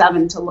the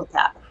 7 to look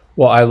at.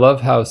 Well, I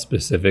love how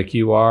specific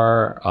you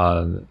are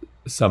on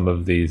some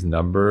of these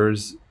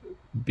numbers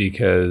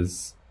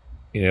because,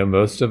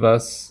 most of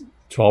us,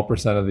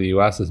 12% of the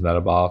US is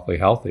metabolically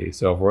healthy.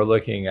 So if we're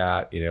looking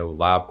at,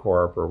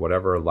 LabCorp or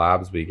whatever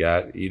labs we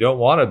get, you don't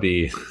want to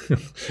be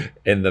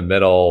in the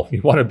middle.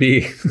 You want to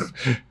be,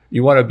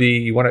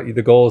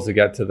 the goal is to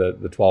get to the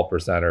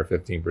 12% or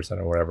 15%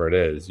 or whatever it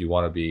is. You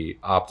want to be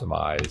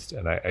optimized.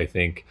 And I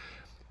think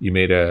you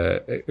made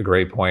a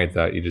great point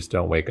that you just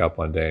don't wake up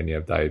one day and you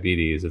have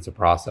diabetes. It's a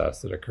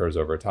process that occurs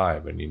over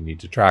time and you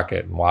need to track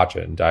it and watch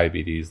it. And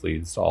diabetes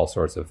leads to all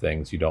sorts of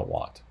things you don't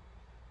want.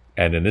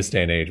 And in this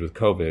day and age with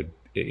COVID,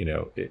 it's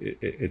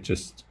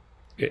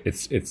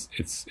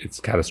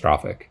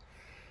catastrophic.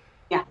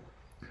 Yeah.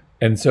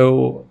 And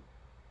so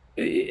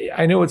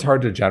I know it's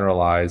hard to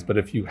generalize, but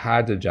if you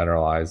had to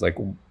generalize, like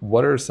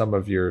what are some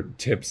of your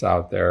tips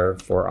out there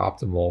for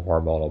optimal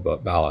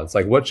hormonal balance?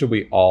 Like what should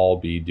we all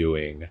be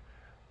doing,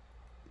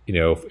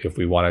 if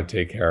we want to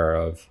take care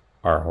of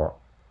our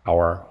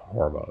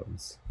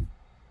hormones?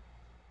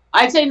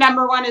 I'd say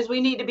number one is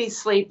we need to be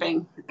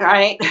sleeping,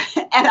 right?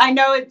 And I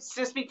know it's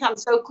just become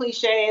so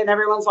cliche and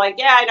everyone's like,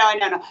 yeah, I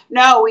know.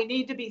 No, we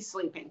need to be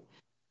sleeping.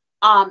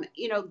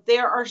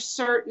 There are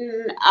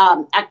certain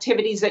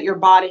activities that your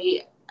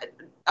body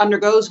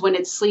undergoes when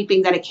it's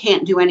sleeping that it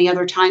can't do any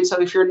other time.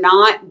 So if you're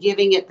not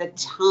giving it the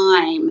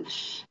time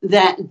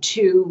that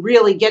to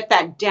really get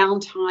that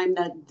downtime,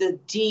 the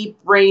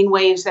deep brain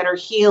waves that are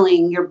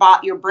healing, your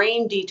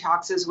brain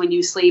detoxes when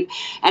you sleep,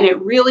 and it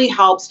really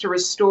helps to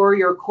restore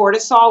your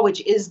cortisol,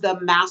 which is the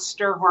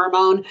master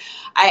hormone.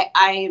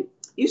 I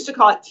used to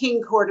call it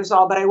king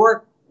cortisol, but I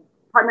work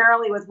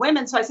primarily with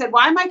women. So I said,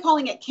 why am I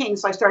calling it king?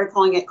 So I started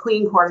calling it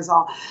queen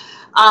cortisol.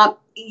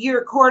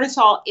 Your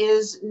cortisol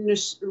is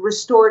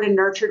restored and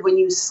nurtured when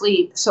you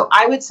sleep. So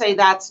I would say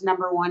that's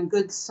number one,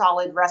 good,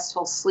 solid,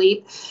 restful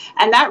sleep.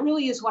 And that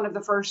really is one of the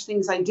first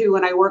things I do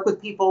when I work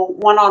with people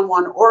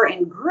one-on-one or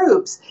in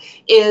groups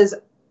is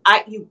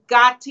you've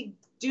got to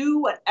do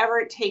whatever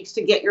it takes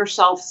to get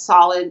yourself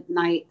solid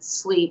night's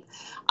sleep.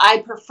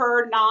 I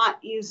prefer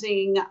not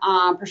using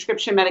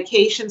prescription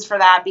medications for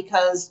that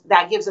because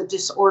that gives a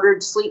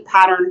disordered sleep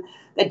pattern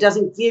that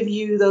doesn't give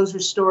you those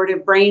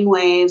restorative brain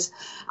waves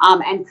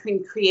and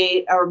can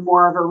create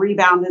more of a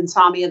rebound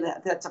insomnia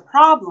that's a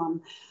problem.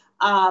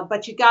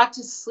 But you got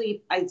to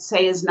sleep, I'd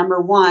say, is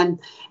number one.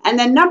 And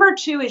then number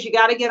two is you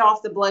got to get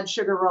off the blood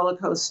sugar roller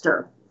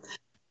coaster.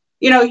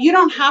 You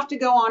don't have to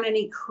go on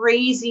any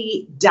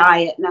crazy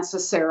diet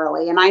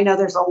necessarily. And I know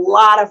there's a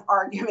lot of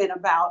argument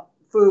about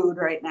food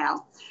right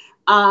now.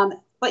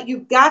 But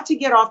you've got to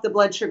get off the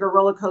blood sugar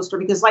roller coaster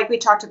because like we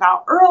talked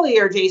about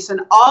earlier,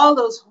 Jason, all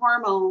those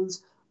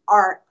hormones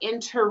are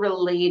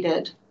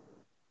interrelated.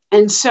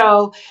 And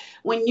so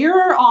when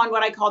you're on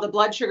what I call the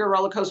blood sugar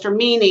roller coaster,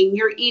 meaning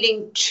you're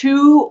eating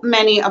too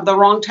many of the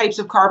wrong types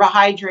of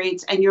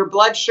carbohydrates and your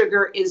blood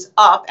sugar is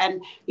up,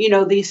 and,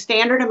 the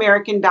standard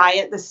American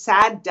diet, the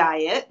SAD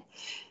diet,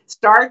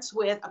 starts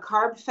with a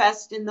carb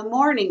fest in the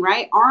morning,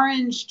 right?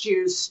 Orange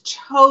juice,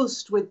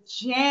 toast with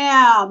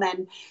jam,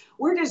 and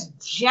we're just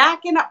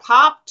jacking up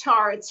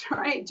Pop-Tarts,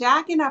 right?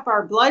 Jacking up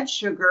our blood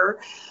sugar.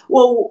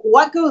 Well,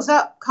 what goes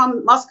up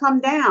must come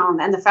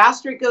down. And the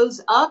faster it goes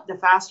up, the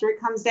faster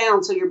it comes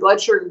down. So your blood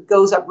sugar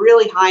goes up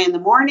really high in the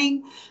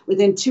morning.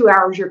 Within 2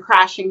 hours, you're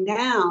crashing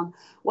down.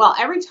 Well,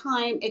 every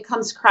time it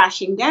comes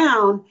crashing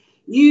down,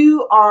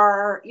 you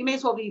may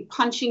as well be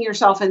punching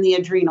yourself in the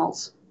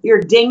adrenals.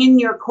 You're dinging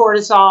your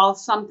cortisol,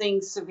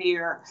 something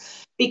severe,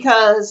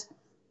 because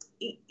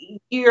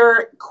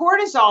your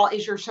cortisol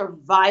is your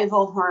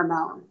survival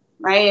hormone,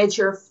 right? It's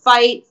your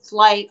fight,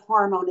 flight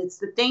hormone. It's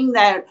the thing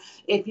that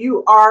if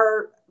you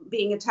are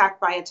being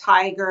attacked by a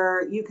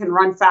tiger, you can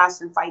run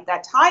fast and fight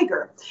that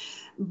tiger.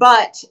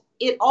 But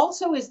it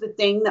also is the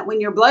thing that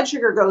when your blood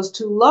sugar goes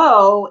too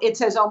low, it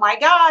says, oh my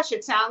gosh,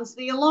 it sounds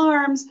the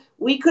alarms.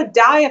 We could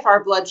die if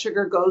our blood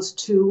sugar goes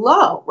too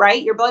low,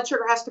 right? Your blood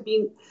sugar has to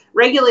be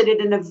regulated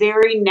in a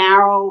very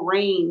narrow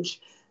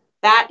range.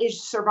 That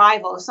is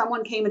survival. If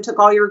someone came and took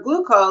all your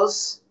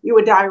glucose, you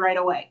would die right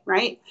away,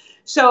 right?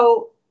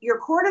 So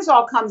your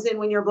cortisol comes in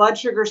when your blood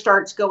sugar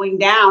starts going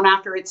down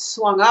after it's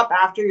swung up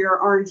after your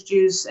orange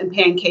juice and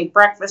pancake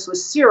breakfast with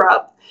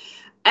syrup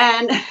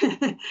and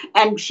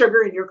and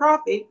sugar in your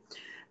coffee.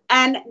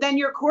 And then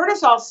your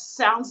cortisol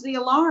sounds the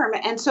alarm.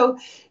 And so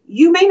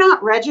you may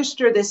not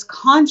register this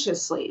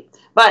consciously,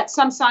 but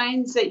some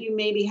signs that you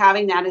may be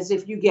having that is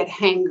if you get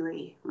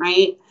hangry,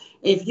 right?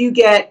 If you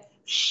get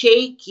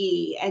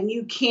shaky and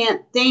you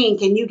can't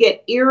think and you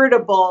get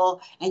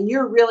irritable and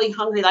you're really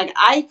hungry. Like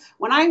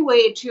when I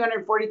weighed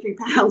 243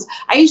 pounds,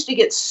 I used to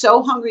get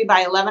so hungry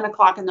by 11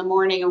 o'clock in the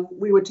morning, and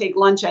we would take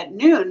lunch at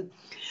noon,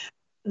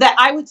 that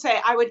I would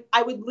say I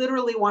would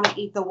literally want to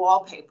eat the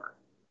wallpaper.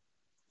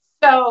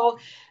 So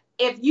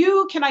if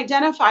you can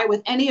identify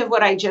with any of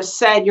what I just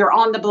said, you're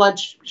on the blood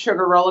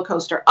sugar roller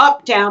coaster,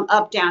 up, down,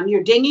 up, down.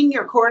 You're dinging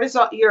your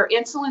cortisol, your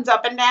insulin's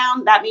up and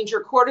down. That means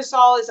your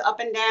cortisol is up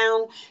and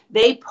down.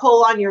 They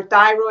pull on your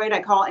thyroid.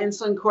 I call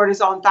insulin,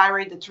 cortisol, and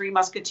thyroid the three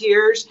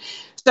musketeers.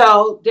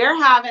 So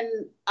they're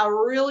having a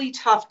really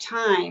tough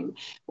time.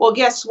 Well,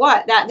 guess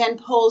what? That then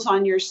pulls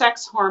on your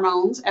sex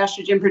hormones,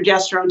 estrogen,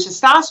 progesterone,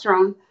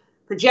 testosterone.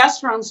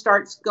 Progesterone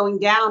starts going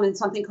down in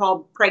something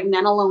called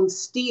pregnenolone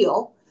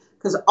steal,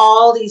 because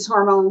all these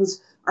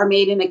hormones are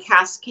made in a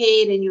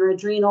cascade in your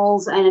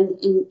adrenals and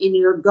in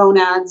your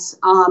gonads.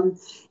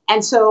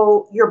 And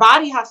so your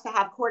body has to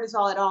have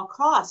cortisol at all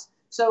costs.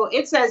 So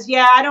it says,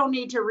 yeah, I don't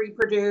need to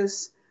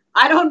reproduce.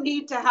 I don't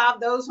need to have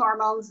those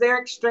hormones. They're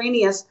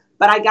extraneous,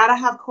 but I got to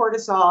have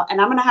cortisol,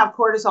 and I'm going to have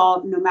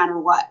cortisol no matter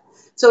what.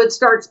 So it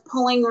starts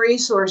pulling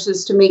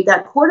resources to make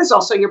that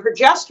cortisol. So your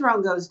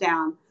progesterone goes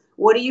down.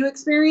 What do you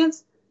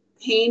experience?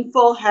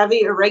 Painful,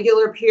 heavy,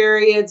 irregular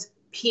periods,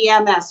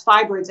 PMS,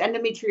 fibroids,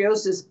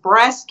 endometriosis,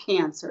 breast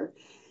cancer.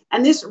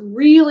 And this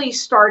really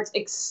starts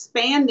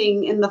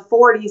expanding in the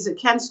 40s. It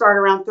can start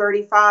around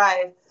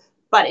 35,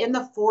 but in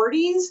the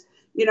 40s,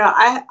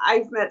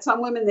 I've met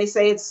some women, they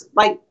say it's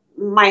like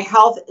my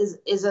health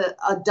is a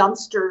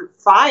dumpster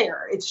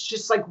fire. It's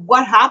just like,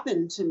 what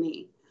happened to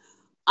me?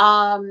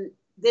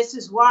 This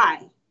is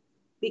why,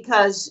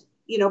 because,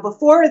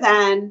 before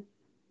then,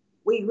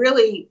 we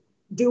really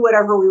do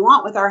whatever we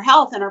want with our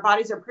health and our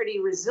bodies are pretty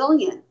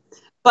resilient.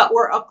 But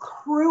we're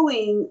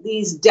accruing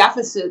these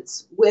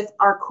deficits with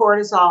our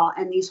cortisol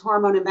and these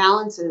hormone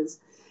imbalances.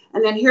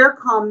 And then here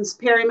comes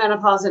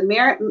perimenopause and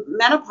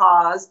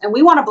menopause, and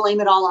we want to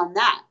blame it all on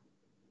that.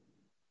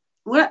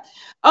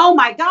 Oh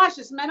my gosh,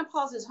 this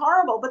menopause is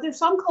horrible. But there's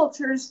some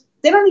cultures,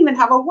 they don't even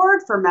have a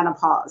word for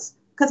menopause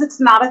because it's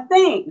not a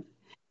thing.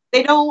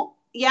 They don't,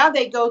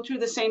 they go through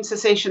the same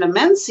cessation of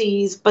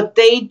menses, but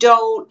they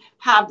don't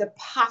have the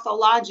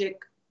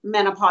pathologic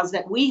menopause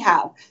that we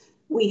have.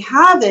 We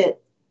have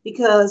it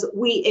because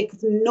we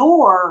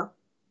ignore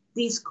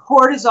these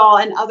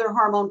cortisol and other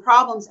hormone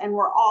problems, and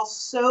we're all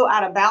so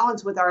out of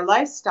balance with our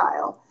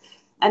lifestyle.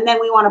 And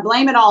then we want to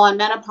blame it all on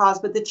menopause,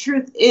 but the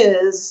truth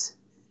is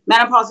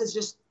menopause is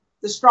just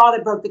the straw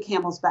that broke the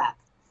camel's back.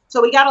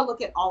 So we got to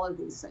look at all of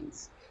these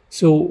things.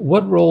 So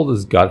what role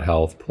does gut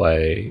health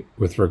play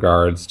with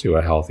regards to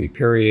a healthy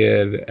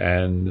period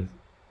and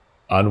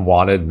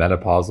unwanted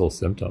menopausal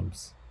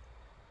symptoms?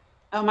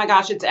 Oh my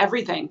gosh, it's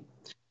everything.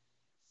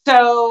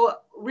 So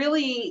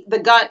really, the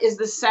gut is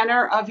the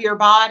center of your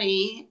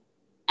body,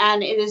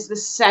 and it is the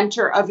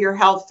center of your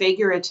health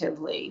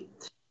figuratively.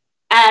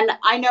 And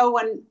I know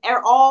when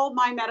all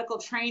my medical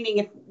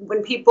training,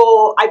 when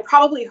people, I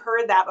probably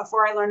heard that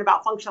before I learned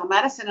about functional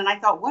medicine, and I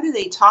thought, what are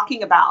they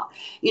talking about?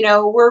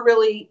 We're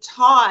really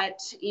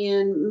taught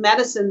in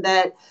medicine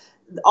that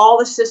all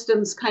the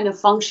systems kind of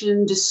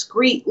function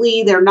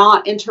discreetly. They're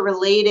not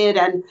interrelated.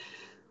 And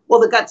well,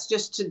 the gut's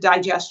just to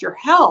digest your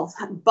health,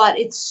 but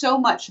it's so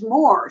much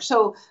more.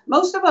 So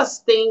most of us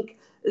think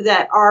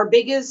that our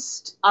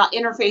biggest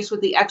interface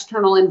with the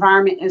external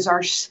environment is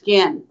our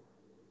skin.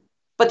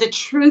 But the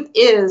truth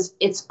is,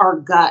 it's our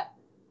gut.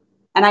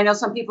 And I know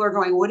some people are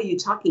going, what are you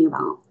talking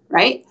about?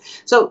 Right?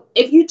 So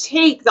if you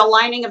take the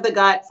lining of the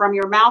gut from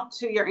your mouth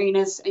to your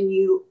anus and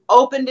you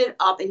opened it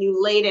up and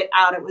you laid it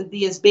out, it would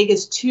be as big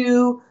as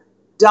 2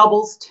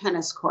 doubles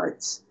tennis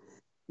courts.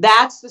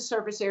 That's the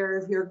surface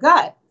area of your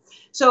gut.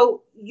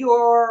 So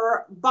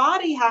your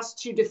body has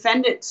to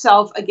defend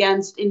itself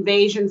against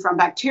invasion from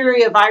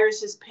bacteria,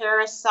 viruses,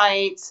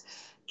 parasites,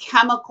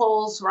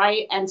 chemicals,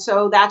 right? And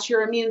so that's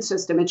your immune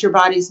system. It's your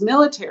body's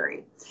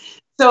military.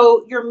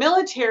 So your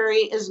military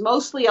is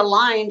mostly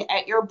aligned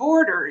at your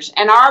borders,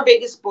 and our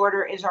biggest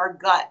border is our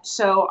gut.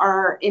 So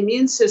our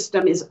immune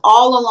system is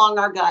all along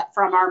our gut,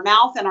 from our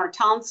mouth and our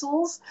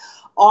tonsils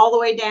all the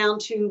way down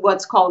to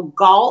what's called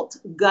GALT,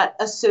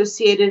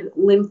 gut-associated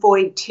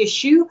lymphoid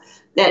tissue,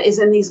 that is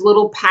in these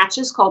little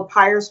patches called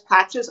Peyer's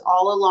patches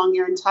all along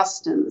your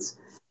intestines.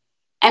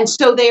 And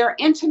so they are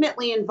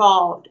intimately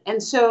involved.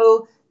 And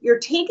so you're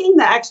taking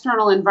the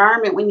external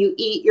environment when you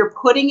eat, you're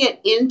putting it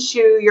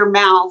into your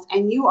mouth,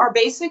 and you are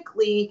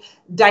basically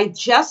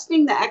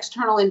digesting the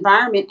external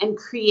environment and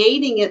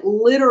creating it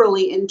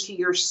literally into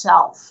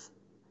yourself.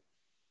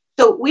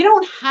 So we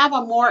don't have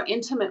a more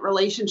intimate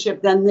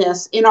relationship than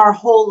this in our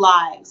whole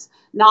lives,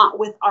 not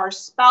with our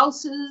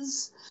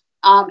spouses,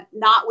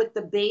 not with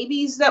the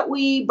babies that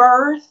we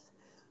birth.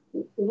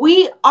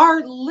 We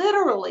are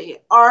literally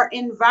our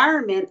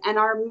environment, and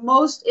our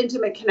most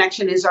intimate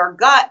connection is our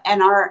gut,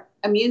 and our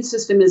immune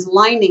system is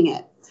lining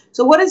it.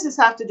 So what does this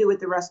have to do with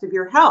the rest of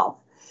your health?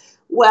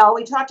 Well,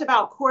 we talked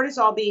about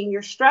cortisol being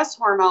your stress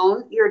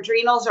hormone. Your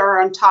adrenals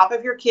are on top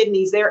of your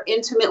kidneys. They're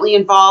intimately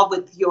involved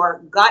with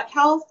your gut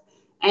health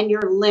and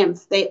your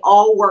lymph. They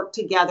all work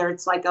together.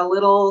 It's like a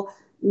little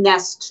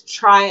nest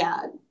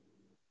triad.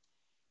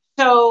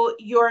 So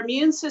your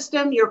immune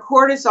system, your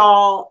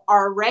cortisol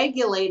are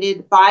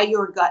regulated by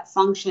your gut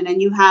function,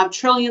 and you have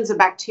trillions of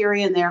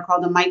bacteria in there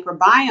called the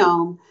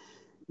microbiome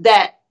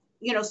that,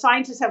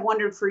 scientists have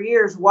wondered for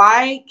years,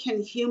 why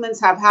can humans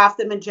have half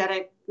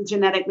the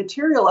genetic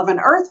material of an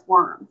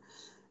earthworm?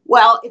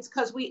 Well, it's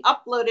because we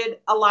uploaded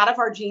a lot of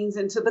our genes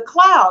into the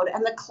cloud,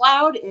 and the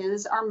cloud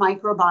is our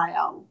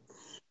microbiome.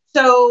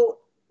 So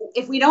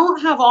if we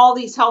don't have all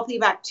these healthy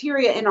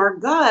bacteria in our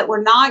gut,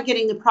 we're not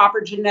getting the proper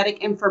genetic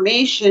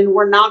information.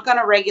 We're not going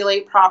to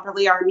regulate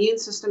properly. Our immune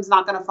system's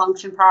not going to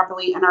function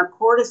properly, and our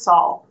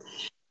cortisol.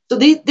 So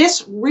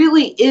this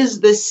really is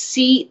the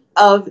seat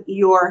of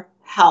your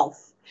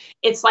health.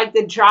 It's like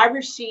the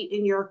driver's seat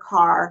in your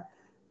car.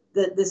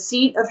 The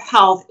seat of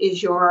health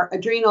is your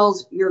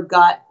adrenals, your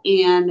gut,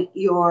 and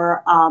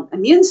your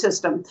immune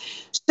system.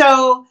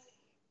 So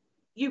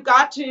you've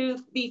got to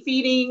be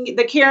feeding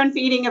the care and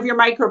feeding of your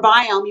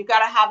microbiome. You've got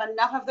to have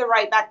enough of the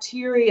right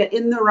bacteria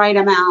in the right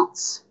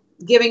amounts,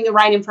 giving the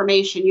right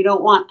information. You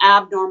don't want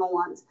abnormal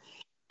ones.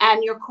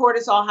 And your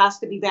cortisol has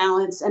to be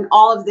balanced. And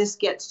all of this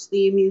gets to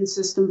the immune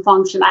system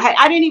function.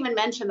 I didn't even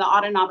mention the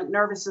autonomic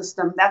nervous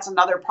system. That's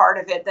another part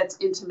of it that's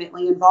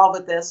intimately involved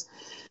with this.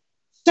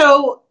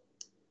 So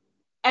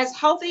as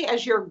healthy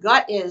as your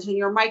gut is and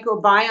your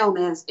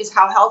microbiome is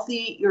how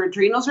healthy your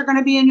adrenals are going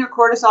to be in your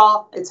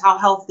cortisol. It's how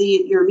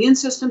healthy your immune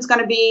system's going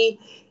to be.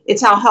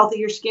 It's how healthy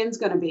your skin's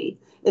going to be.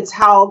 It's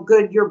how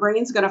good your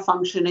brain's going to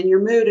function, and your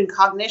mood and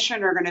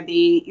cognition are going to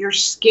be, your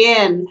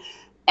skin,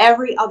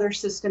 every other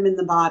system in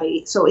the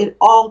body. So it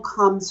all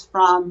comes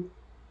from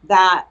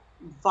that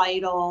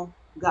vital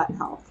gut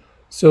health.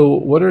 So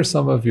what are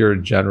some of your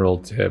general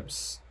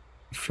tips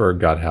for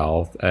gut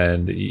health?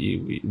 And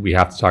we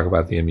have to talk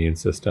about the immune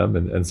system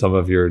and some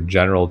of your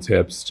general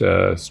tips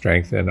to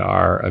strengthen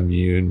our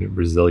immune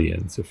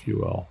resilience, if you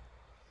will.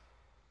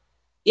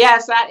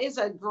 Yes, that is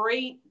a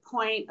great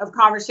point of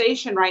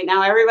conversation right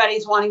now.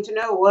 Everybody's wanting to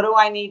know, what do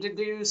I need to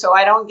do so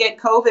I don't get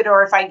COVID,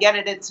 or if I get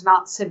it, it's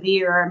not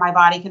severe and my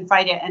body can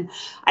fight it? And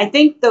I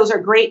think those are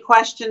great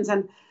questions.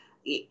 And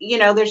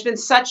there's been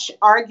such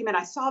argument.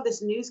 I saw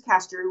this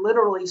newscaster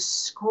literally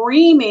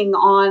screaming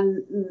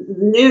on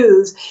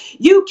news,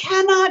 you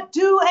cannot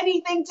do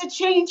anything to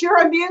change your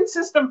immune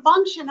system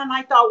function. And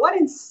I thought, what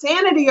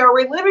insanity are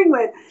we living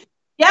with?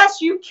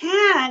 Yes, you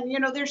can.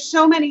 There's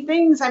so many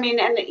things. I mean,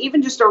 and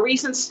even just a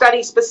recent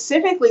study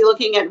specifically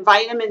looking at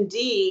vitamin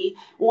D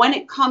when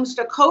it comes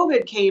to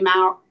COVID came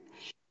out.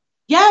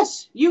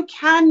 Yes, you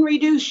can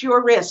reduce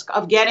your risk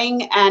of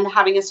getting and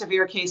having a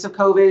severe case of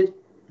COVID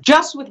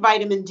just with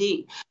vitamin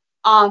D.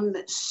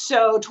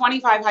 So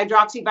 25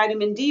 hydroxy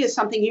vitamin D is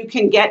something you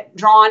can get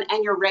drawn,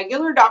 and your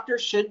regular doctor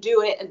should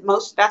do it. And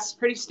that's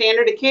pretty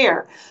standard of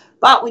care.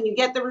 But when you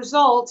get the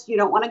results, you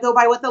don't want to go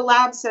by what the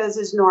lab says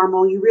is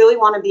normal. You really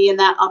want to be in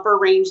that upper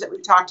range that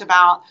we've talked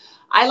about.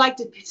 I like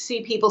to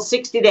see people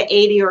 60 to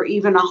 80 or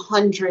even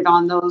 100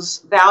 on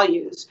those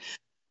values.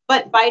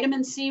 But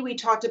vitamin C, we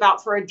talked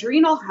about for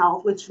adrenal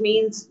health, which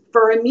means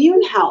for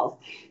immune health.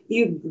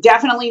 You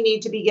definitely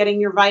need to be getting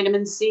your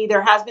vitamin C.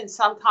 There has been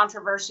some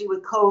controversy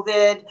with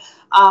COVID.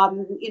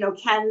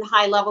 Can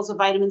high levels of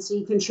vitamin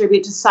C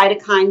contribute to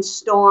cytokine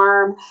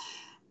storm?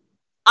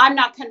 I'm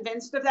not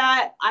convinced of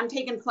that. I'm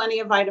taking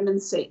plenty of vitamin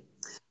C.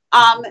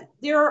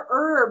 There are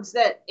herbs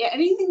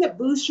anything that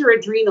boosts your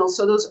adrenals.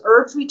 So those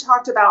herbs we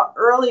talked about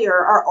earlier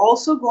are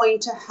also going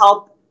to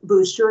help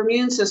boost your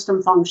immune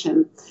system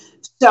function.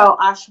 So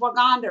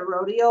ashwagandha,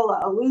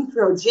 rhodiola,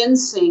 eleuthero,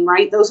 ginseng,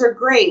 right? Those are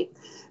great.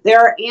 There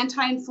are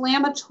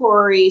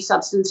anti-inflammatory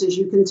substances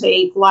you can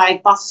take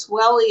like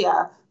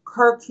boswellia,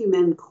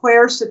 curcumin,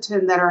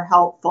 quercetin that are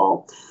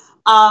helpful.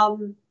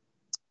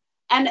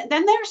 And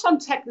then there are some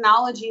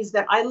technologies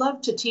that I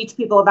love to teach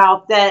people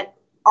about that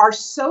are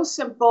so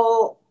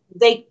simple.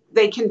 They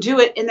can do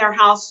it in their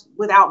house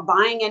without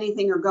buying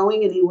anything or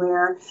going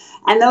anywhere.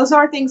 And those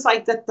are things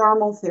like the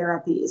thermal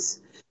therapies.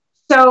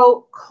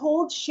 So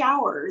cold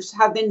showers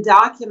have been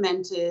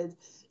documented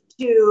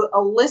to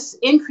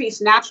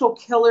increase natural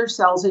killer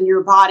cells in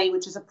your body,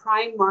 which is a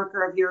prime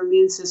marker of your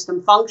immune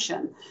system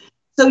function.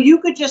 So you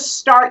could just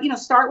start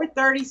with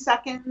 30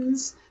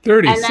 seconds.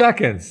 30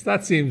 seconds?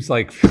 That seems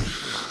like...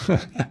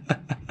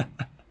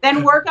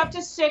 Then work up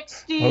to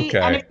 60. Okay.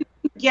 And if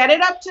you get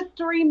it up to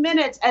 3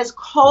 minutes, as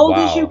cold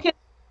as you can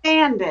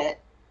stand it.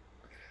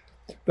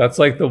 That's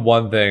like the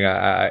one thing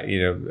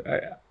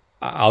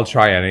I'll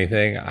try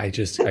anything. I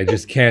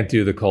just can't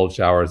do the cold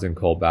showers and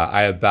cold bath.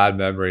 I have bad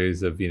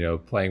memories of,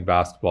 playing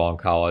basketball in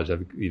college,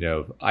 of,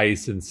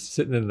 ice and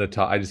sitting in the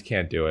tub. I just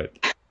can't do it.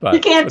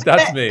 But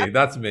that's me.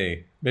 That's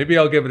me. Maybe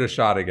I'll give it a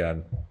shot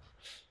again.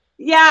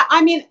 Yeah,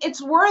 I mean,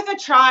 it's worth a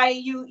try.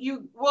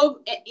 You'll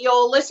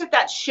elicit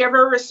that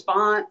shiver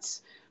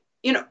response.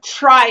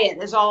 Try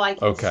it is all I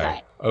can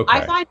say. Okay.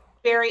 I find it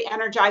very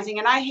energizing,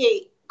 and I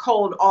hate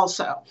cold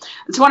also.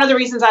 It's one of the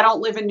reasons I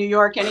don't live in New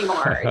York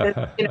anymore.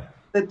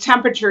 the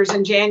temperatures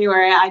in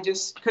January, I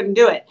just couldn't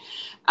do it.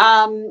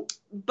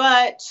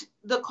 But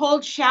the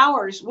cold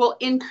showers will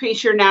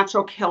increase your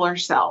natural killer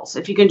cells.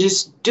 If you can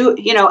just do,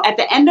 at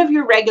the end of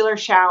your regular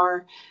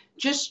shower,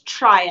 just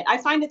try it. I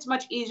find it's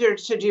much easier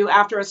to do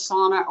after a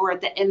sauna or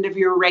at the end of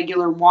your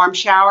regular warm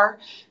shower.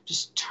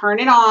 Just turn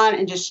it on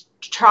and just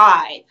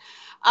try.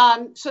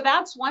 So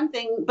that's one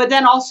thing. But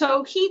then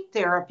also heat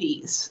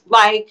therapies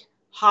like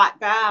hot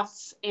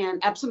baths and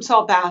Epsom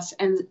salt baths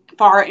and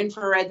far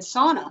infrared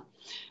sauna.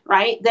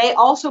 Right? They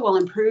also will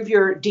improve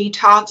your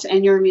detox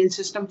and your immune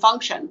system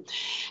function.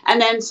 And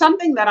then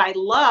something that I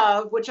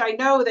love, which I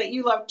know that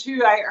you love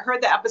too, I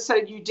heard the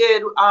episode you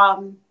did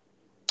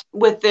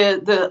with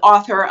the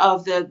author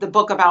of the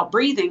book about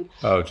breathing.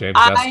 Oh, James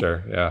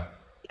Nestor. Yeah.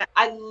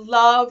 I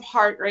love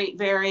heart rate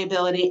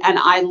variability and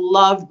I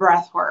love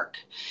breath work.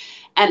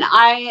 And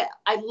I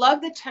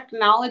love the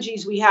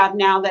technologies we have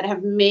now that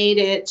have made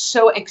it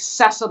so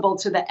accessible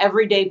to the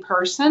everyday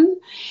person.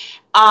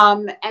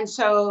 And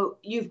so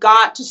you've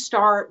got to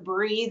start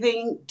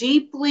breathing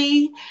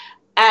deeply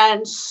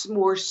and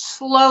more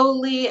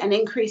slowly and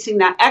increasing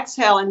that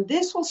exhale. And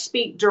this will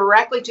speak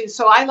directly to,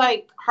 so I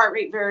like heart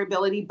rate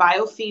variability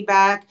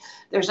biofeedback.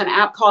 There's an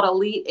app called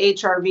Elite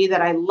HRV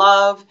that I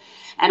love.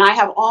 And I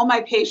have all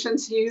my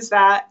patients use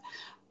that.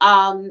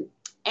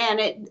 And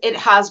it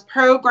has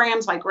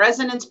programs like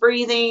resonance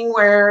breathing,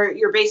 where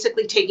you're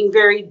basically taking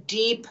very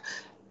deep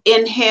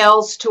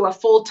inhales to a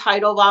full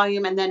tidal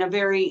volume and then a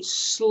very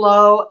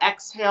slow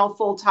exhale,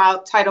 full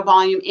tidal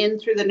volume in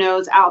through the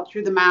nose, out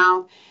through the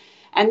mouth.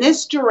 And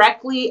this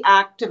directly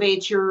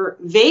activates your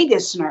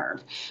vagus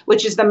nerve,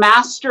 which is the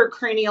master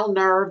cranial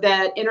nerve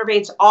that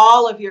innervates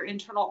all of your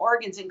internal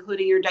organs,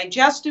 including your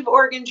digestive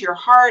organs, your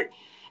heart,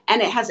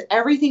 and it has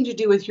everything to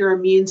do with your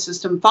immune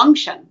system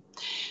function.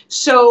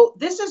 So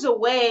this is a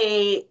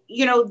way,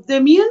 the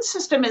immune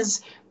system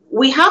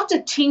we have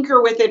to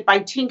tinker with it by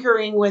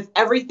tinkering with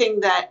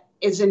everything that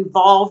is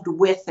involved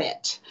with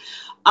it.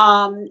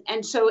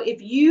 And so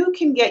if you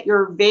can get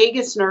your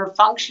vagus nerve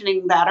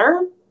functioning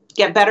better,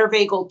 get better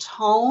vagal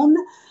tone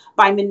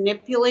by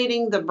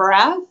manipulating the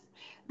breath,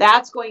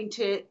 that's going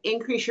to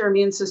increase your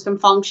immune system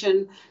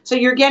function. So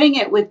you're getting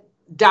it with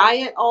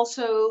diet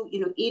also,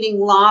 eating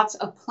lots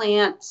of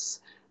plants,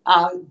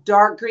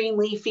 dark green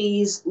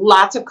leafies,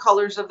 lots of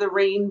colors of the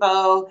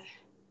rainbow,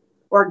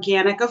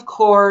 organic, of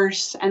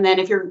course. And then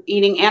if you're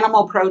eating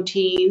animal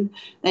protein,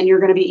 then you're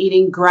going to be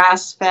eating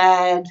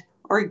grass-fed,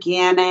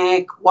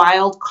 organic,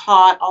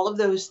 wild-caught, all of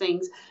those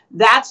things.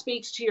 That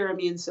speaks to your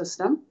immune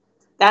system.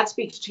 That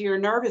speaks to your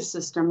nervous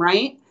system,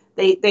 right?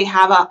 They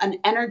have an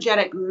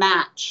energetic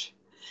match.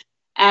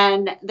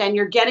 And then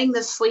you're getting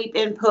the sleep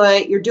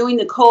input, you're doing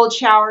the cold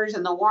showers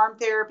and the warm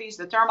therapies,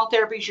 the thermal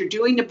therapies, you're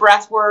doing the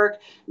breath work,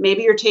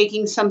 maybe you're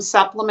taking some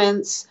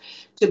supplements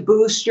to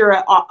boost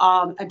your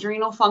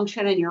adrenal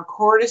function and your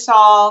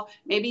cortisol.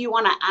 Maybe you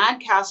want to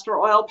add castor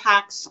oil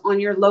packs on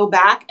your low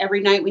back every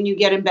night when you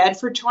get in bed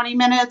for 20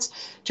 minutes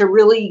to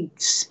really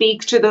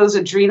speak to those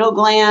adrenal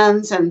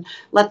glands and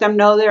let them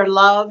know they're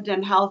loved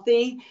and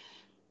healthy.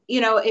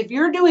 If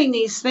you're doing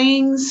these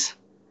things,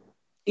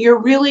 you're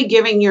really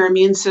giving your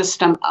immune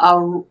system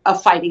a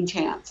fighting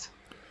chance.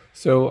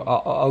 So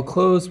I'll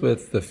close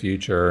with the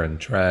future and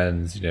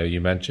trends.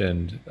 You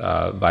mentioned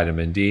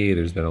vitamin D.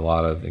 There's been a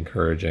lot of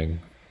encouraging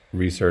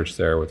research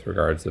there with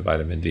regards to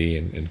vitamin D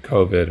and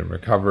COVID and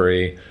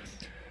recovery.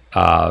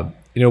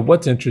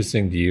 What's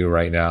interesting to you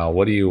right now?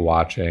 What are you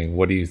watching?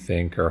 What do you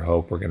think or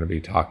hope we're going to be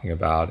talking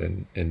about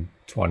in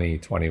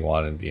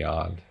 2021 and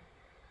beyond?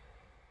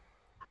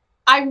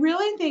 I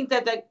really think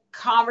that the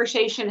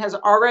conversation has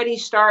already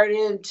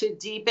started to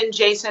deepen,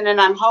 Jason, and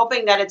I'm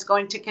hoping that it's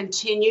going to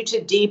continue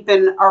to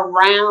deepen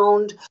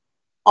around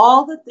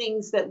all the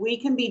things that we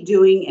can be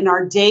doing in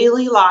our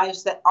daily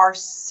lives that are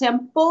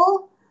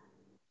simple,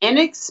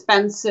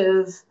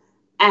 inexpensive,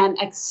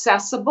 and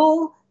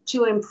accessible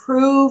to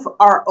improve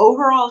our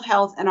overall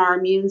health and our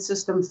immune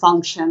system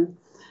function.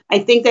 I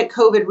think that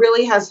COVID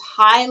really has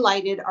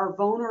highlighted our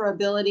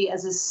vulnerability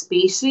as a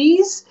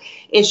species.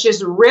 It's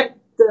just ripped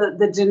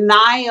the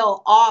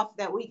denial off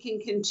that we can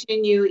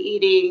continue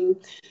eating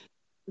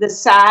the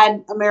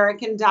sad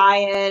American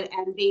diet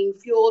and being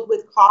fueled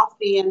with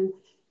coffee and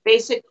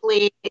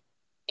basically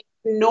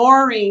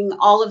ignoring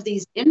all of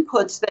these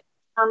inputs that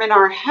determine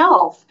our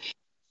health.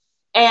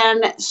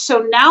 And so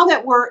now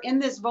that we're in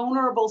this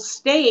vulnerable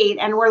state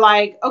and we're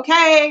like,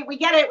 okay, we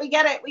get it. We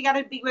got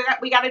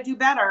to do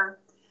better.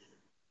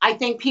 I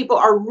think people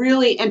are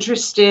really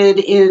interested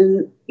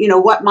in,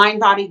 what Mind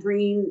Body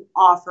Green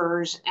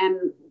offers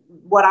and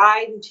what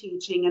I'm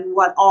teaching and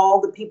what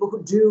all the people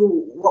who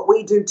do what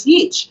we do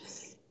teach.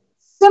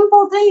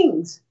 Simple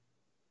things.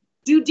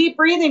 Do deep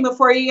breathing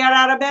before you get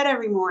out of bed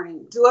every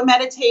morning. Do a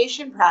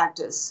meditation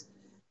practice.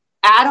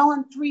 Add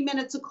on 3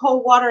 minutes of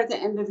cold water at the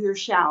end of your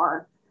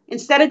shower.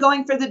 Instead of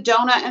going for the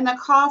donut and the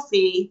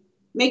coffee,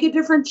 make a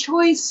different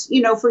choice,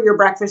 for your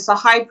breakfast, a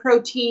high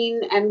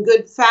protein and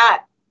good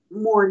fat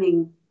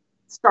morning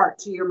start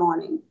to your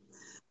morning.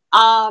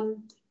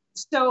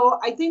 So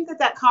I think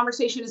that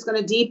conversation is going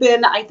to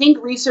deepen. I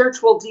think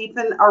research will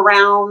deepen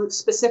around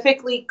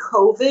specifically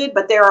COVID,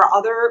 but there are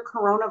other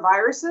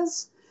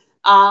coronaviruses,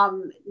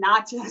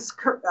 not just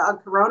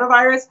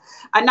coronavirus,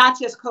 not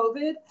just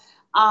COVID.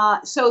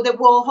 So that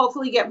we'll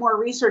hopefully get more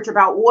research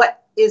about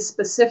what is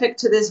specific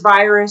to this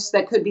virus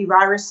that could be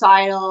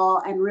virucidal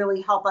and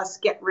really help us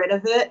get rid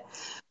of it.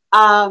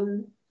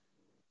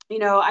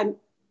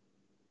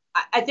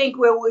 I think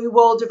we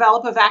will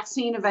develop a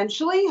vaccine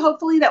eventually,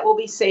 hopefully, that will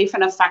be safe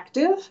and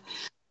effective.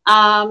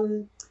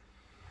 And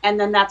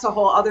then that's a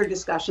whole other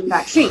discussion,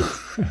 vaccines.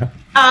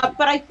 But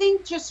I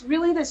think just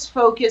really this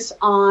focus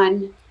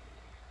on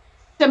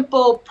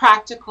simple,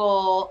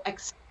 practical,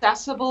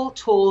 accessible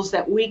tools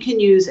that we can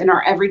use in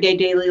our everyday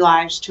daily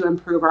lives to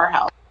improve our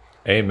health.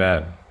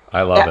 Amen.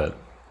 I love it.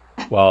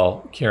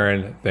 Well,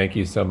 Kyrin, thank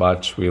you so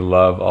much. We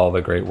love all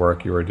the great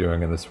work you are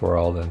doing in this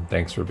world, and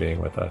thanks for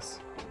being with us.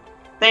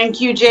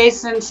 Thank you,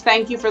 Jason.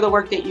 Thank you for the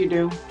work that you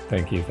do.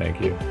 Thank you.